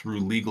does it through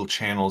legal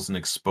channels and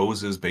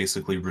exposes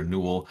basically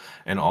renewal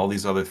and all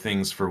these other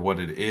things for what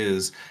it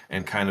is,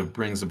 and kind of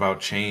brings about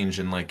change.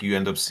 And like you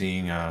end up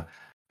seeing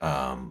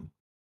um,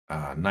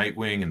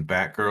 Nightwing and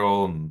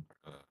Batgirl, and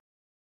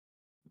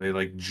they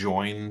like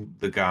join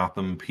the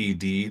Gotham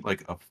PD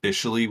like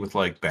officially with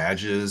like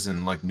badges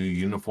and like new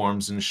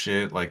uniforms and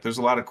shit. Like there's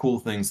a lot of cool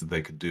things that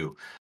they could do.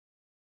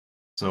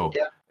 So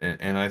Yeah.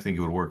 and I think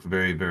it would work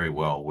very, very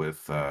well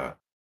with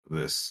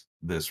this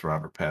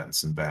Robert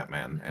Pattinson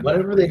Batman and Matt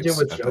Whatever they do Reeves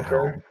with at the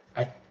helm.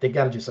 Joker, they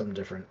got to do something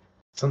different.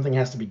 Something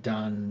has to be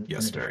done in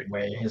Yes, a different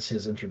very. way.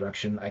 His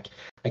introduction, I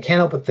can't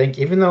help but think,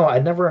 even though I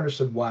never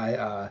understood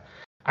why.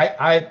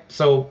 I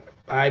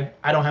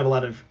don't have a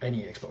lot of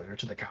any exposure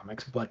to the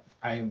comics, but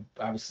I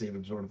obviously have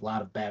absorbed a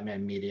lot of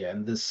Batman media,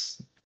 and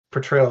this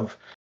portrayal of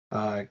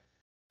uh,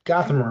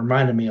 Gotham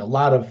reminded me a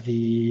lot of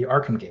the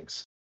Arkham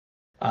games,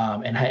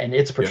 and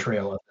its Yeah.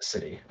 portrayal of the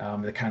city.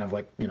 The kind of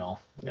like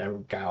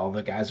got all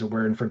the guys are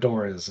wearing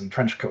fedoras and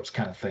trench coats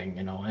kind of thing,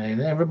 and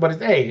everybody's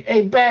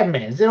hey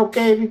Batman, is it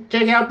okay if you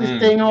check out this Mm.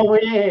 thing over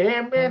here?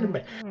 Hey,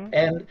 Batman.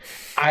 And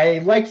I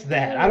liked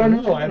that. I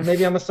don't know,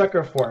 maybe I'm a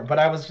sucker for it, but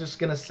I was just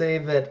gonna say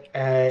that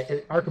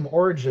Arkham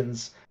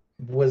Origins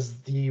was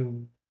the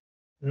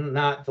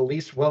not the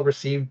least well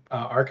received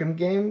Arkham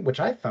game, which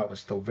I thought was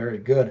still very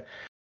good.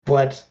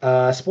 But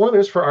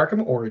spoilers for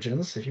Arkham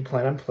Origins, if you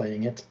plan on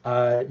playing it,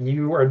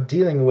 you are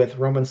dealing with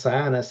Roman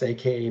Sionis,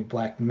 aka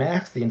Black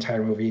Mask, the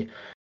entire movie,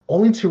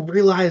 only to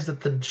realize that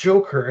the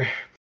Joker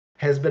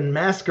has been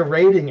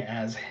masquerading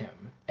as him.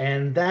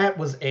 And that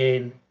was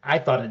I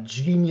thought, a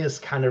genius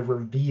kind of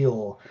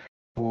reveal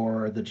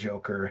for the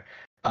Joker.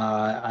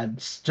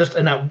 Just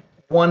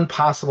one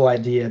possible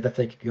idea that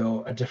they could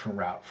go a different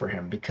route for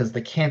him, because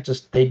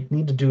they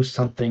need to do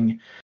something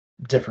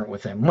different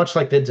with him, much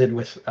like they did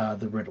with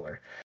the Riddler.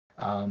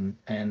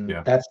 And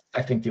Yeah. that's,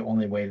 I think, the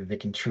only way that they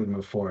can truly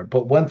move forward.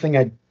 But one thing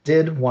I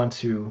did want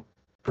to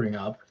bring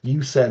up,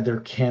 you said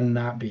there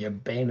cannot be a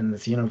Bane in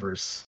this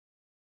universe.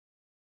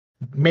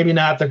 Maybe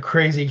not the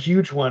crazy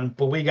huge one,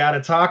 but we got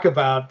to talk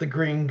about the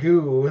green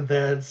goo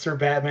that Sir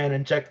Batman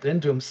injected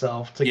into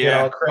himself to get all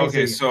Yeah. Okay.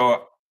 crazy.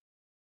 So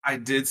I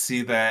did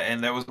see that,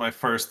 and that was my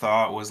first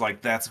thought. Was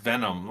like, that's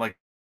Venom, like,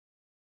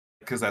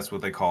 because that's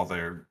what they call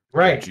their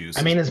Right. juice I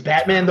is mean, is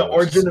Batman the internal,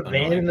 which origin is of Bane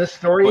in annoying. this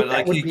story? But That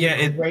like, would be yeah,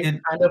 a great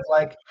it kind of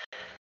like.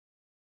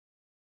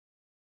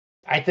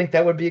 I think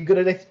that would be a good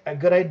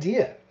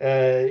idea.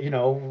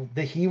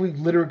 He would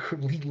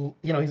literally,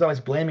 he's always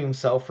blaming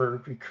himself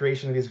for the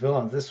creation of these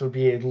villains. This would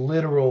be a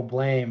literal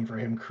blame for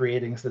him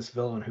creating this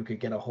villain who could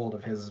get a hold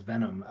of his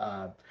venom.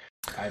 I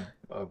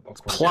of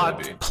course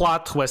that'd be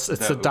Plot twist.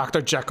 It's a that.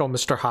 Dr. Jekyll,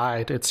 Mr.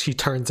 Hyde. He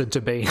turns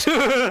into Bane.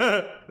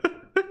 Oh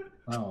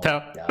No.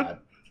 God, no.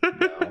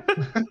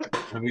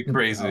 That'd be No.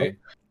 crazy.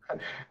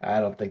 I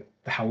don't think,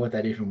 how would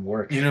that even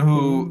work? You know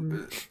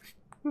who?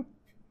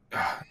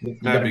 You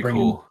got That'd to be bring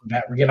cool. we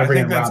got to I bring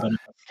think in that's Robin in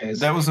this case.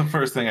 that was the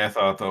first thing I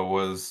thought though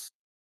was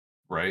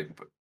right.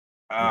 But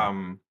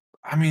Yeah.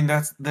 I mean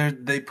that's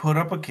they put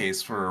up a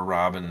case for a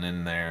Robin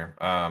in there,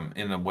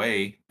 in a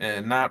way,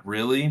 not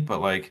really,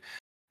 but like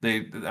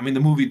I mean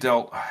the movie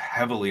dealt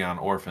heavily on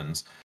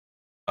orphans.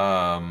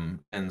 And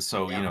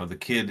so, Yeah. the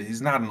kid,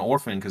 he's not an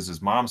orphan because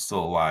his mom's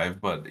still alive,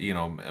 but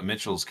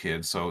Mitchell's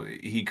kid, so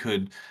he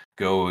could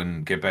go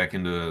and get back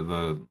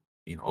into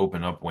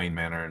open up Wayne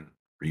Manor and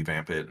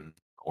revamp it and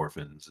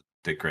orphans,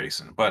 Dick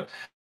Grayson. But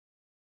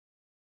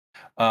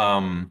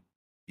um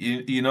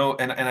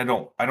and I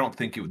don't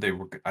think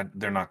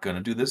they're not going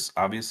to do this,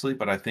 obviously,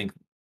 but I think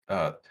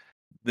uh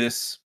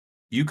this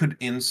you could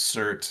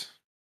insert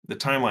the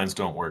timelines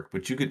don't work,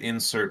 but you could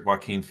insert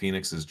Joaquin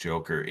Phoenix's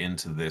Joker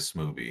into this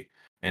movie,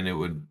 and it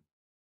would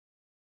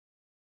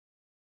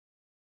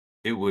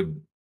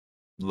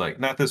like,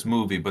 not this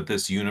movie, but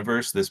this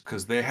universe, this,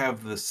 because they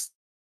have a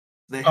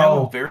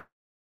Oh, very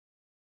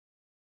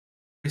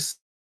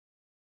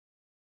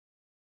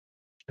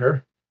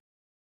sure.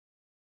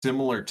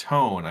 similar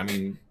tone. I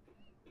mean,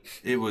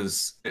 it would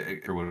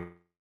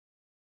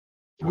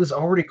He was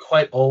already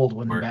quite old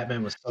when work.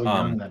 Batman was so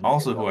young in that movie,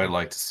 Also, who I'd though.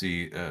 like to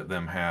see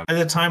them have, and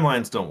the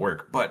timelines don't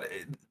work, but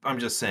I'm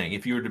just saying,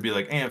 if you were to be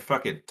like,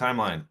 fuck it,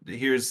 timeline, Yeah,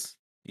 here's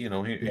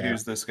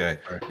this guy,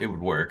 sure. it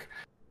would work.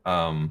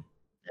 Um,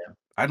 Yeah.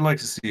 I'd like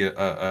to see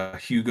a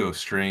Hugo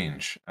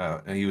Strange.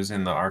 He was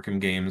in the Arkham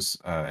games,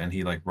 and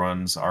he like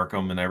runs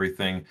Arkham and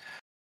everything.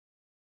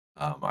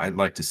 I'd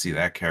like to see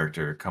that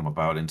character come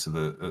about into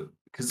the,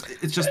 because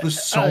it's just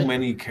there's so I,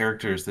 many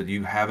characters that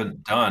you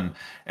haven't done,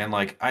 and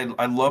like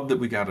I love that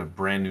we got a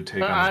brand new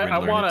take on the I Riddler,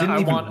 and it want to. didn't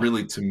I even want.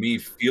 really to me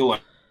feel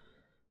like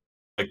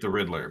the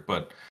Riddler,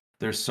 but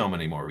there's so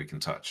many more we can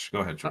touch. Go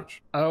ahead,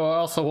 George. I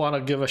also want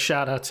to give a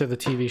shout out to the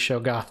TV show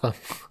Gotham,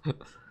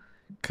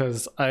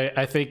 because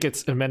I think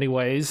it's, in many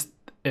ways,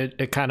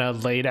 it kind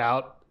of laid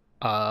out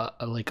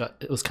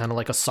it was kind of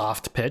like a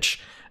soft pitch,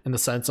 in the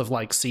sense of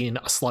like seeing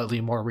a slightly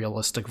more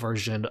realistic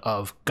version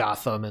of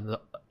Gotham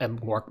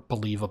and more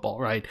believable,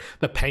 right?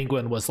 The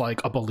Penguin was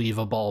like a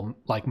believable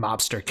like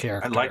mobster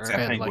character. I liked that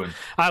and Penguin. Like,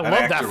 I That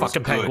love that actor was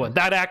fucking good. Penguin.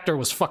 That actor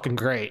was fucking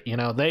great.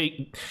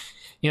 It's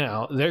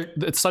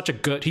such a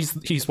good.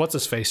 He's what's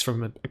his face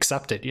from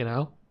Accepted.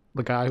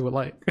 The guy who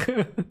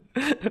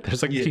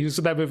there's like, Yeah. he was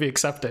in that movie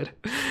Accepted.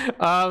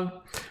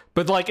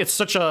 But like, it's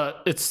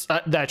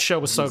that show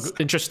was so He's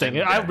interesting.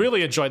 that I guy.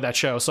 really enjoyed that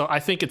show. So I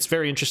think it's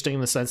very interesting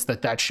in the sense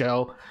that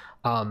show,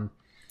 I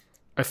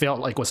felt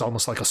like, was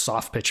almost like a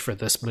soft pitch for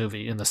this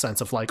movie, in the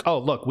sense of like, oh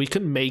look, we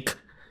can make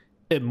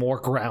it more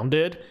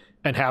grounded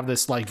and have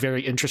this like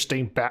very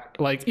interesting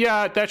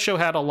that show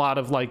had a lot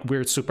of like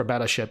weird super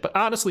meta shit, but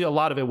honestly a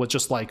lot of it was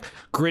just like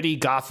gritty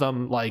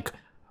Gotham, like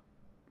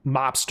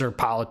mobster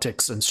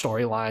politics and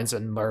storylines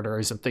and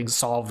murders and things,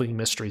 solving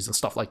mysteries and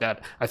stuff like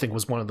that. I think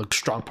was one of the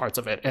strong parts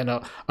of it, and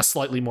a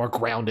slightly more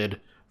grounded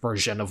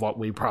version of what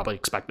we probably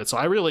expected. So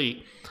I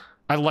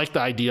like the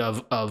idea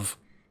of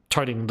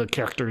turning the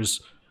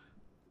characters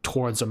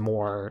towards a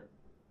more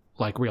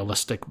like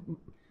realistic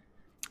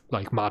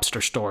like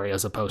mobster story,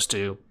 as opposed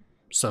to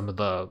some of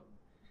the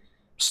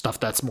stuff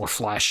that's more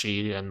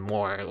flashy and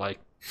more like,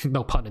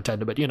 no pun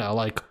intended, but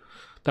like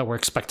that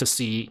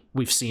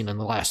we've seen in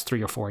the last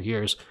 3 or 4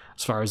 years,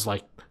 as far as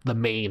like the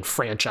main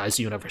franchise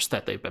universe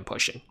that they've been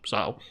pushing.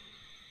 So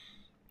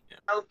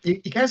Well, you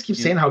guys keep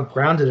You- saying how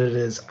grounded it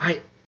is.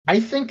 I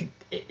think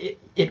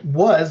it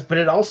was, but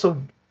it also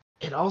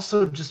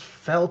just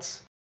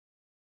felt.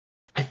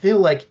 I feel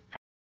like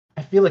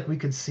feel like we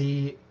could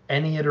see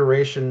any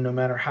iteration, no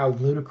matter how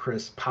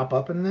ludicrous, pop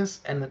up in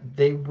this, and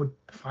they would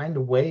find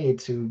a way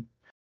to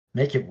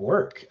make it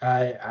work.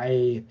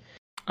 I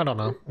don't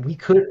know. We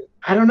could.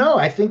 I don't know.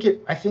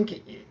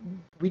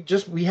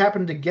 We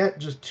happened to get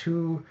just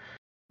two,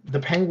 the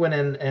Penguin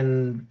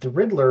and the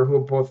Riddler, who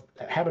both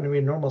happen to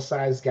be normal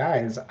sized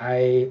guys.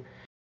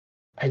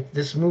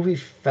 This movie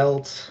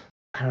felt,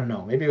 I don't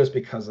know, maybe it was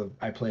because of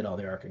I played all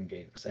the Arkham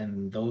games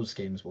and those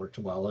games worked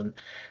well, and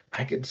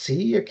I could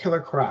see a Killer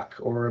Croc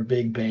or a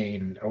Big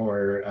Bane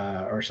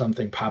or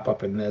something pop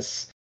up in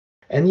this,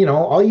 and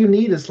all you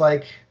need is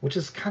like, which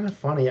is kind of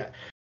funny,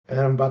 and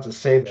I'm about to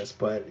say this,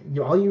 but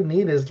all you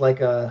need is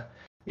like a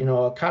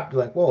cop be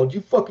like, "Whoa, did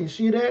you fucking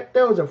see that?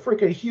 That was a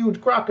freaking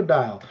huge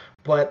crocodile."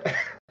 But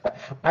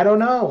I don't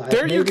know.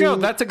 There you go.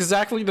 That's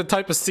exactly the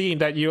type of scene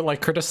that you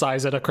like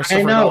criticize at a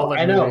Christopher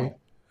Nolan movie.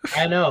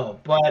 I know,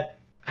 but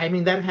I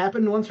mean that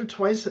happened once or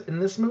twice in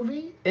this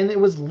movie, and it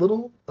was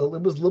little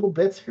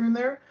bits here and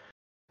there.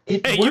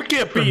 Hey, you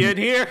can't be in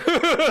here.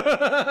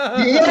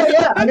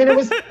 Yeah. I mean, it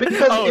was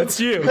because it's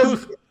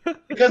you.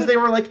 Because they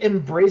were like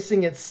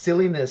embracing its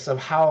silliness of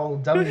how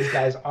dumb these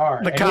guys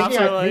are. The cops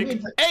are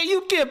like, "Hey,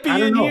 you can't be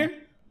in here."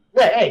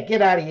 Hey,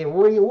 get out of here!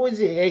 Who is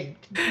it? Hey,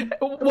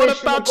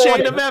 what about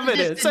chain of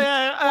evidence?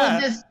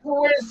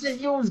 Who is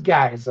this? Use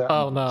guys?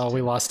 Oh no,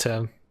 we lost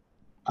him.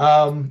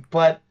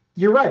 But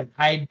you're right.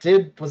 I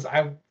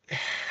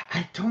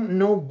don't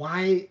know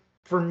why.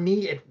 For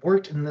me, it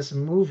worked in this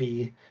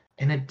movie,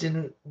 and it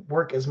didn't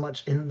work as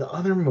much in the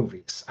other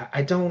movies.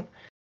 I don't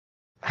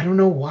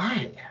know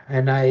why,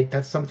 and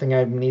that's something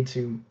I need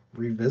to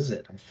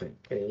revisit. I think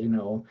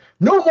no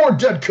more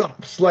dead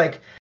cops.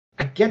 Like,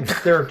 I get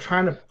that they're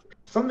trying to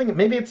something.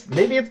 Maybe it's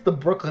the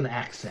Brooklyn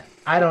accent.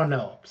 I don't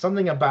know.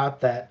 Something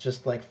about that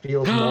just like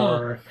feels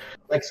more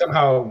like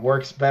somehow it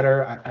works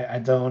better. I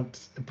don't,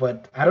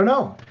 but I don't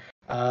know.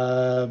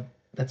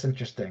 That's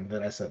interesting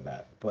that I said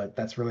that, but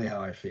that's really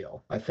how I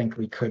feel. I think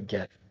we could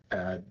get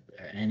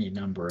any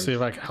number of. See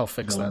if I'll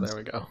fix that. There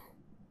we go.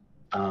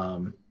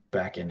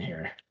 Back in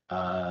here.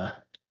 I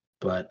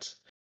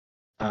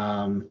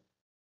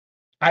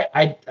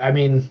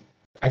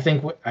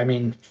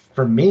mean,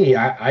 for me,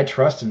 I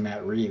trust in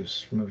Matt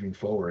Reeves moving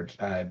forward.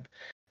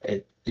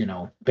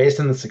 Based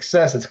on the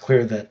success, it's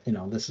clear that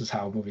this is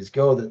how movies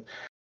go. That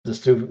the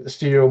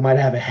studio might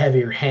have a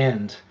heavier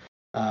hand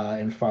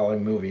in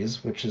following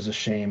movies, which is a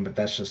shame. But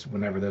that's just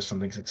whenever there's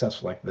something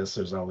successful like this,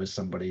 there's always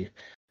somebody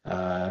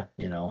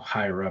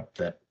higher up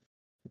that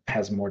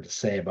has more to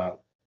say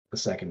about the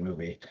second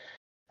movie.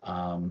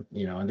 And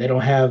they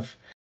don't have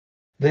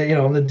the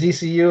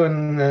DCU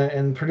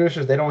and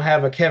producers, they don't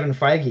have a Kevin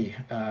Feige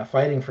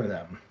fighting for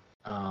them.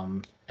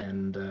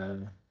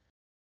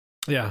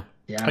 Yeah,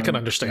 I can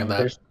understand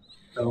that.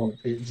 So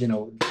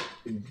Kevin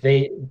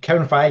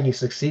Feige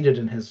succeeded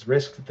in his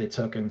risk that they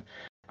took, and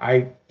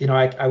I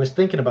was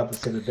thinking about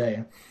this the other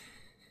day,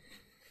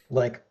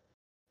 like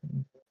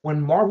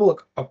when Marvel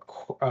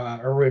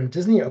or when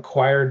Disney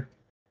acquired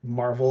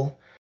Marvel.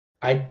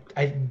 I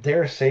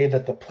dare say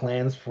that the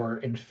plans for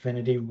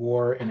Infinity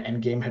War and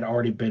Endgame had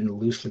already been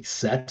loosely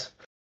set,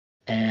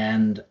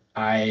 and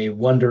I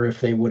wonder if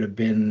they would have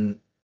been,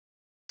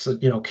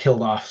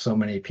 killed off so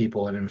many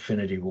people in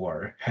Infinity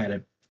War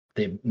had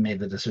they made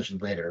the decision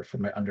later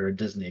from under a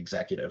Disney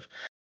executive.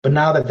 But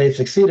now that they've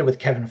succeeded with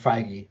Kevin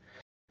Feige,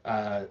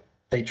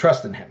 they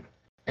trust in him,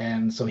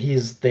 and so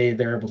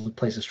they're able to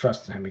place his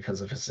trust in him because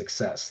of his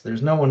success.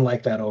 There's no one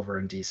like that over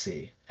in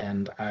DC,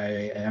 and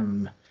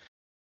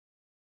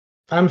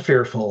I'm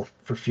fearful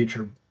for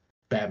future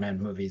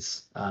Batman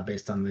movies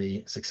based on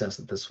the success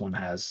that this one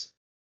has.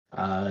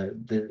 I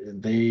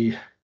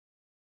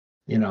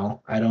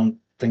don't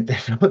think they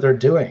know what they're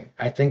doing.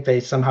 I think they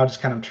somehow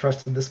just kind of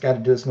trusted this guy to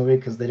do this movie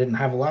because they didn't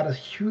have a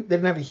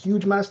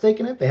huge amount of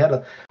stake in it. They had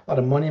a lot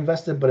of money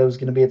invested, but it was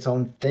going to be its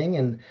own thing,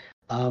 and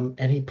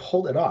he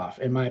pulled it off,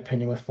 in my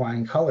opinion, with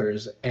flying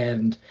colors.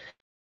 And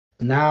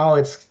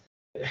now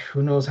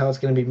who knows how it's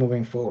going to be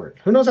moving forward?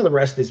 Who knows how the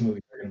rest of these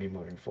movies are going to be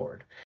moving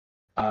forward?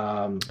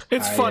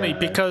 It's funny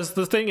because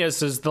the thing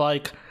is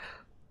like,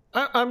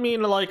 I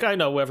mean, like, I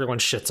know everyone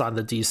shits on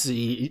the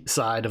DC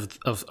side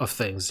of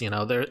things.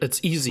 It's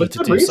easy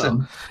to do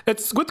so.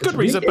 It's with good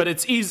reason, but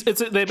it's easy.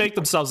 They make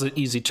themselves an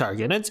easy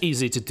target, and it's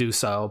easy to do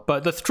so.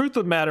 But the truth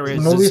of the matter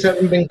is, the movies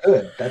haven't been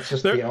good. That's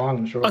just the long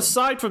and short.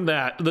 Aside from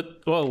that,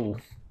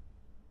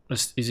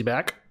 is he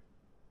back?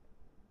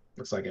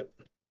 Looks like it.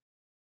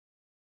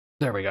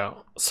 There we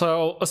go.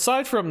 So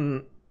aside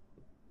from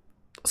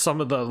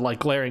some of the like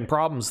glaring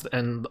problems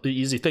and the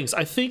easy things,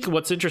 I think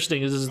what's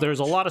interesting is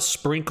there's a lot of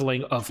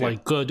sprinkling of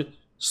like good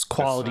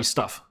quality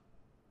stuff.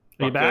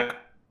 Are you back?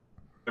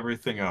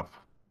 Everything up.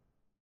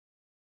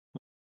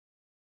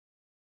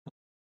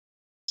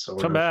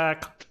 Come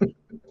back.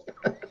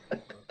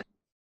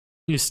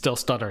 He's still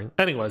stuttering.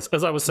 Anyways,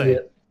 as I was saying,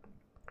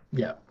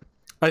 yeah.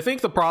 I think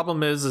the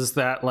problem is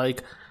that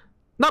like,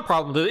 not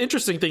problem. The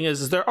interesting thing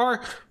is there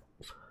are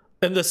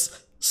in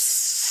this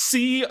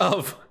sea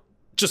of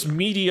just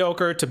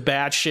mediocre to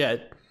bad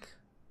shit,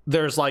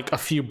 there's like a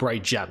few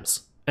bright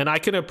gems, and I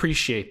can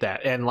appreciate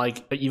that. And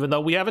like, even though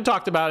we haven't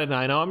talked about it, and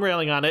I know I'm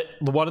railing on it,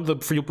 one of the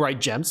few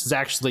bright gems is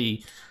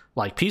actually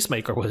like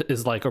Peacemaker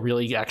is like a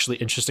really actually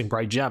interesting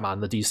bright gem on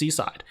the DC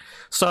side.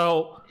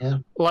 So Yeah.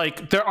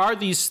 like, there are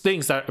these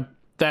things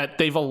that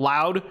they've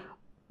allowed,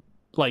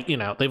 like, you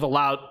know, they've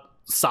allowed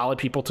solid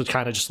people to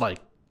kind of just like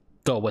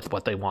go with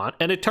what they want,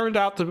 and it turned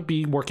out to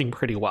be working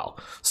pretty well.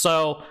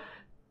 So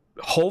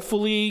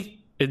hopefully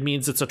it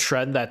means it's a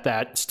trend that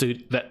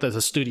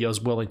the studio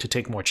is willing to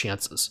take more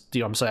chances. Do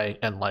you know what I'm saying?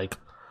 And like,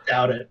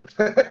 Doubt it.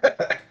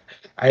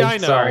 I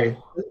know, sorry.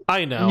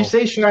 I know. When you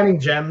say shining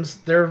gems,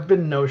 there have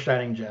been no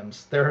shining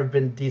gems. There have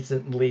been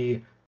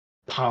decently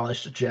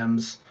polished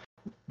gems,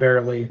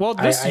 barely. Well,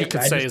 this you could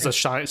I say just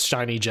is a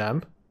shiny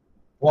gem.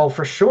 well,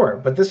 for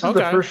sure. But this is the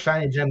Okay. first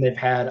shiny gem they've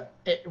had,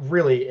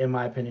 really, in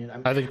my opinion. I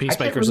think I can't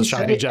Peacemaker's a really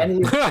shiny say gem.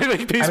 any- I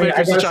think I Peacemaker's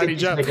gotta a say shiny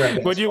gem. Peacemaker, I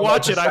guess. When you But,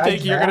 watch it, I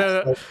think besides you're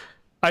that, gonna.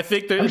 I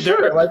think I'm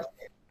sure. Like,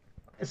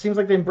 it seems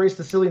like they embrace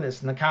the silliness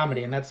and the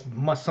comedy, and that's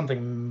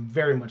something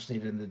very much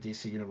needed in the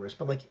DC universe.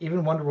 But like,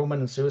 even Wonder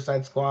Woman and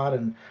Suicide Squad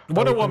and Wonder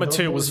Harley Quinn, Woman those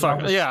 2 was movies are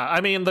fucking. almost- Yeah,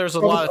 I mean, there's a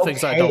they're lot of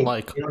almost things I don't okay,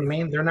 like. You know what I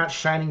mean? They're not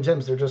shining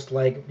gems. They're just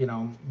like,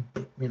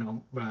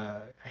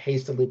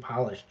 hastily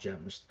polished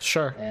gems.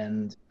 Sure.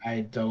 And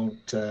I don't.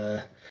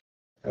 Tim,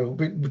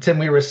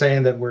 we were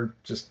saying that we're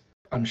just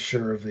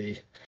unsure of the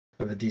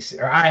DC,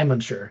 or I am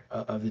unsure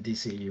of the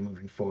DCU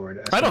moving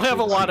forward. I don't have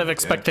a especially lot of Yeah.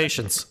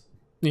 expectations,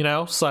 you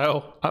know,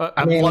 so I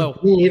I'm mean, low.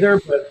 me either,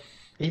 but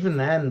even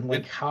then,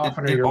 like, how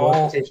often are your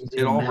low expectations it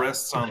even all met?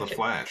 rests on the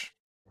Flash.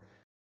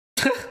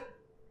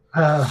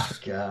 Oh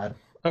God,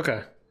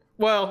 Okay.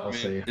 Well, we'll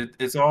see.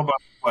 It's all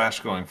about Flash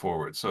going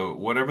forward. So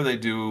whatever they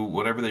do,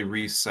 whatever they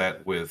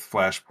reset with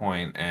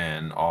Flashpoint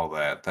and all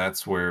that,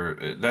 that's where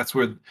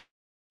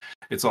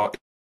it's all.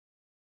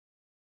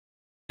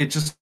 It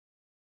just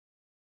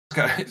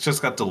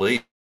got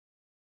delayed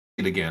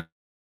again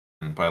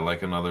by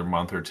like another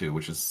month or two,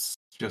 which is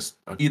just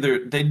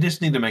either they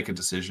just need to make a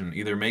decision,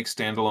 either make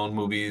standalone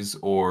movies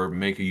or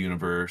make a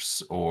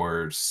universe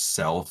or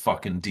sell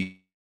fucking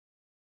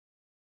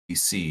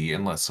DC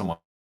and let someone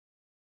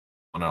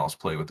else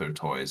play with their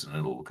toys and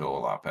it'll go a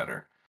lot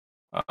better.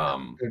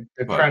 They're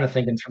But trying to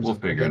think in terms we'll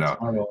of figure it against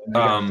out. Marvel, and they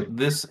gotta think.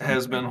 This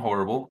has been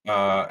horrible,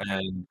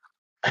 and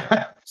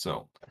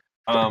so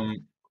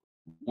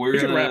we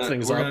should wrap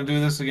things we're up. gonna do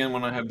this again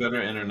when I have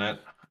better internet.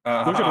 We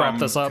should wrap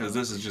this up. Because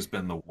this has just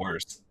been the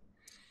worst.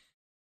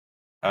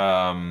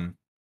 You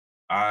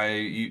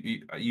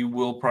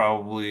will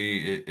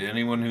probably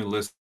anyone who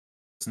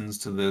listens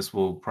to this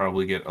will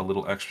probably get a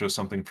little extra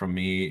something from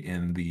me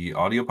in the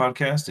audio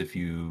podcast. If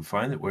you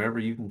find it wherever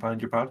you can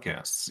find your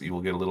podcasts, you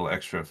will get a little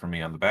extra from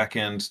me on the back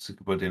end to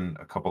put in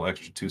a couple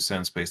extra 2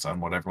 cents based on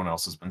what everyone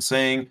else has been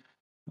saying.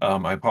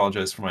 I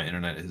apologize for my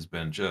internet. It has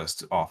been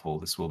just awful.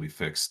 This will be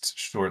fixed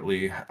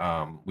shortly.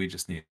 We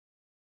just need.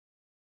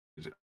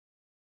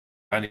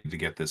 I need to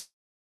get this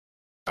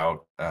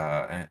out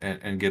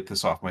and get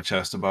this off my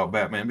chest about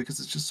Batman because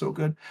it's just so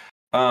good.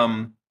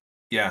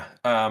 Yeah,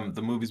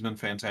 the movie's been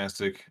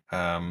fantastic.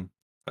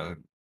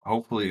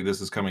 Hopefully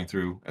this is coming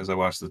through as I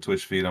watch the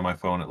Twitch feed on my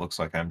phone. It looks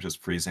like I'm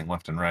just freezing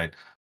left and right.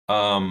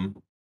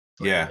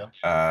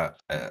 Yeah,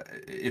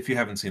 if you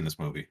haven't seen this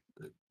movie,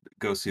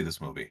 go see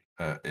this movie.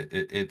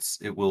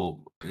 It will,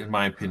 in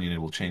my opinion, it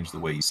will change the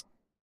way you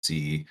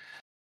see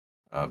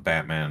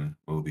Batman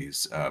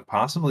movies,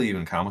 possibly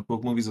even comic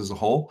book movies as a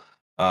whole,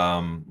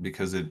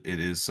 because it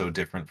is so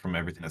different from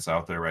everything that's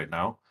out there right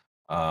now.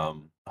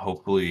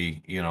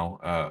 Hopefully,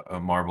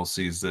 Marvel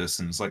sees this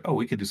and it's like, oh,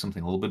 we could do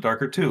something a little bit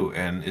darker too,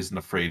 and isn't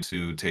afraid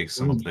to take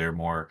some of their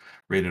more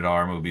rated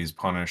R movies,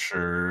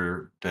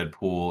 Punisher,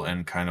 Deadpool,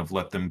 and kind of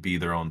let them be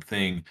their own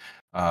thing.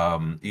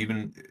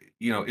 Even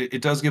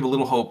it does give a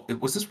little hope.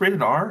 Was this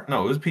rated R?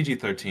 No, it was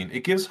PG-13.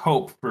 It gives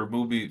hope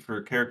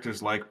for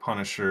characters like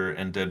Punisher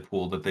and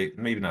Deadpool that they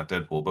maybe not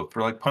Deadpool, but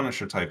for like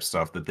Punisher type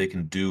stuff that they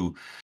can do.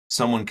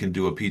 Someone can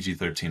do a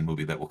PG-13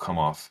 movie that will come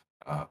off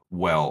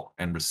well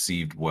and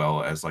received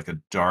well as like a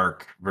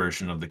dark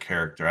version of the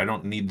character. I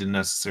don't need to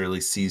necessarily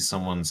see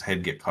someone's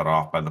head get cut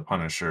off by the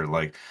Punisher.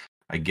 Like,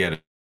 I get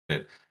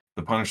it.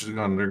 The Punisher's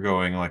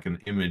undergoing like an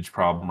image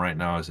problem right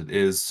now as it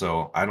is,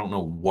 so I don't know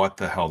what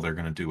the hell they're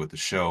going to do with the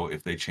show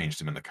if they changed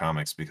him in the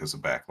comics because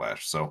of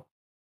backlash. So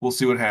we'll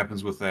see what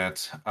happens with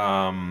that.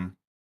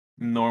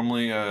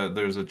 Normally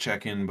there's a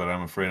check-in, but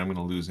I'm afraid I'm going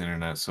to lose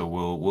internet, so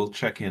we'll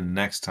check in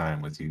next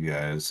time with you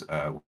guys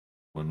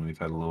when we've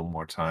had a little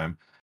more time.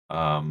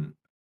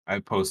 I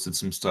posted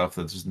some stuff.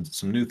 There's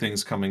some new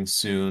things coming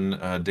soon.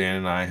 Dan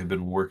and I have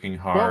been working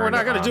hard. Well, we're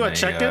not going to do a on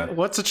check-in.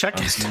 What's a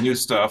check-in? on some new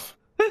stuff.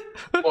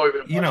 Okay.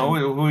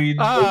 Who you?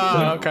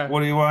 Okay.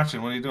 What are you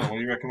watching? What are you doing? What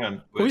do you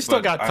recommend? We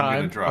still got I'm time,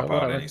 going to drop but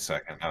out whatever. any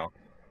second now.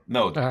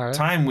 No, All right.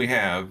 time we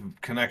have,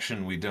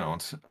 connection we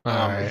don't.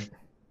 All right.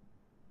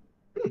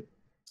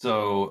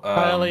 So,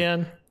 Hi,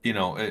 Leanne.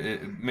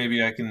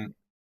 maybe I can.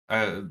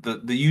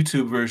 The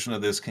YouTube version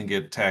of this can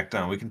get tacked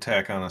on. We can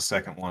tack on a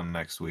second one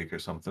next week or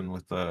something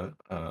with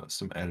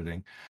some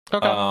editing.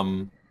 Okay.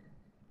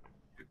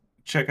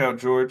 check out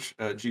George,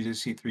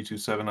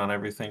 GJC327 on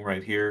everything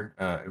right here,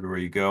 everywhere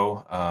you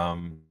go.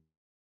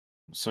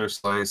 Sir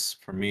Slice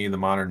for me, the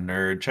Modern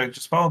Nerd.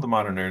 Just follow the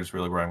Modern Nerd is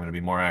really where I'm going to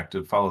be more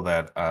active. Follow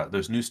that.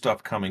 There's new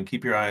stuff coming.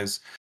 Keep your eyes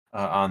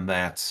on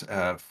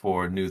that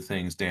for new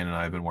things Dan and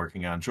I have been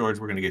working on. George,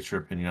 we're going to get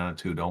your opinion on it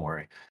too. Don't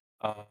worry.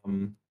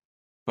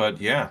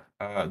 But yeah,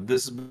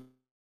 this has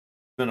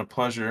been a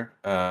pleasure.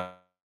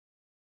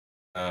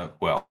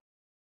 Well,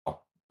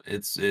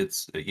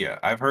 it's yeah.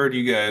 I've heard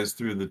you guys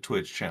through the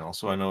Twitch channel,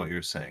 so I know what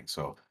you're saying.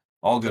 So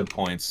all good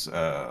points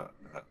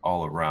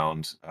all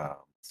around.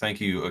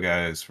 Thank you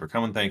guys for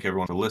coming. Thank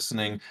everyone for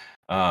listening.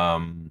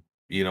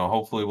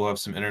 Hopefully we'll have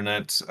some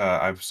internet.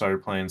 I've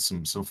started playing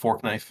some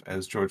Fork Knife,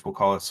 as George will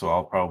call it, so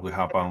I'll probably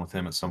hop on with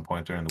him at some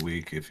point during the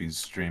week if he's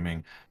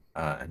streaming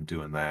and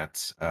doing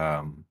that.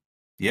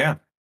 Yeah.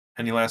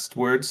 Any last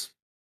words?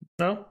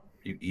 No?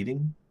 You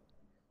eating?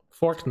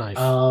 Fork knife.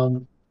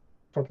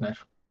 Fork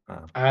knife.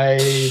 God.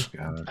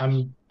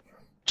 I'm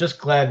just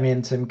glad me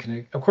and Tim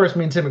can. Of course,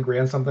 me and Tim agree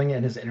on something,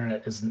 and his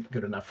internet isn't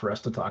good enough for us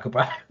to talk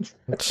about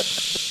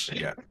it.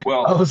 Yeah.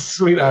 Well. Oh,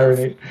 sweet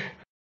irony.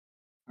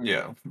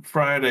 Yeah,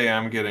 Friday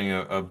I'm getting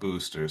a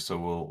booster, so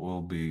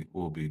we'll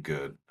be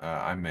good.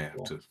 I may have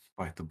Cool. to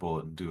bite the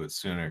bullet and do it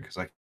sooner because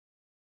I can't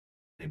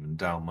even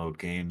download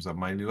games on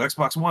my new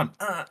Xbox One,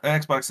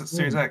 Xbox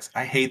Series X.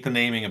 I hate the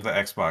naming of the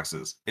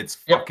Xboxes. It's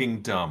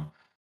fucking dumb.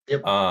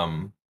 Yep.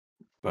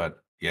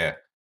 But yeah.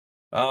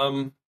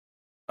 Other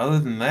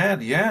than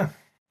that, yeah.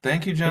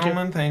 Thank you,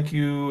 gentlemen. Thank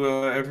you,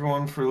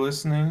 everyone, for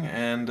listening,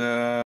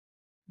 and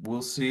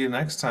we'll see you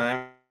next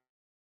time.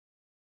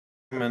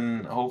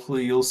 And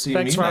hopefully you'll see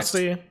Thanks, me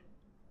Rusty. next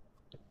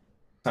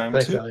time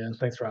Thanks, too. Elian.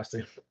 Thanks,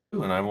 Rusty.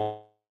 And I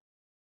won't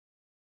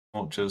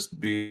just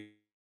be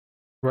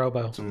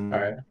Robo. All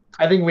right.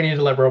 I think we need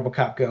to let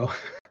RoboCop go.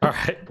 All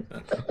right.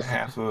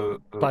 half a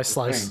By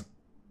Slice. thing.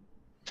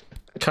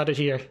 Cut it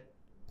here.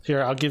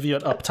 Here, I'll give you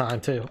an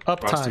uptime too.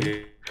 Uptime.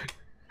 Rusty,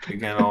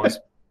 again, always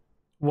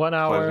 1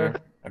 hour,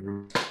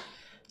 pleasure.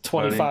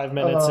 25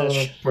 minutes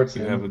ish.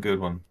 You have a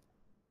good one.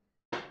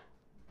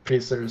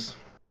 Peacers.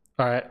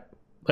 All right.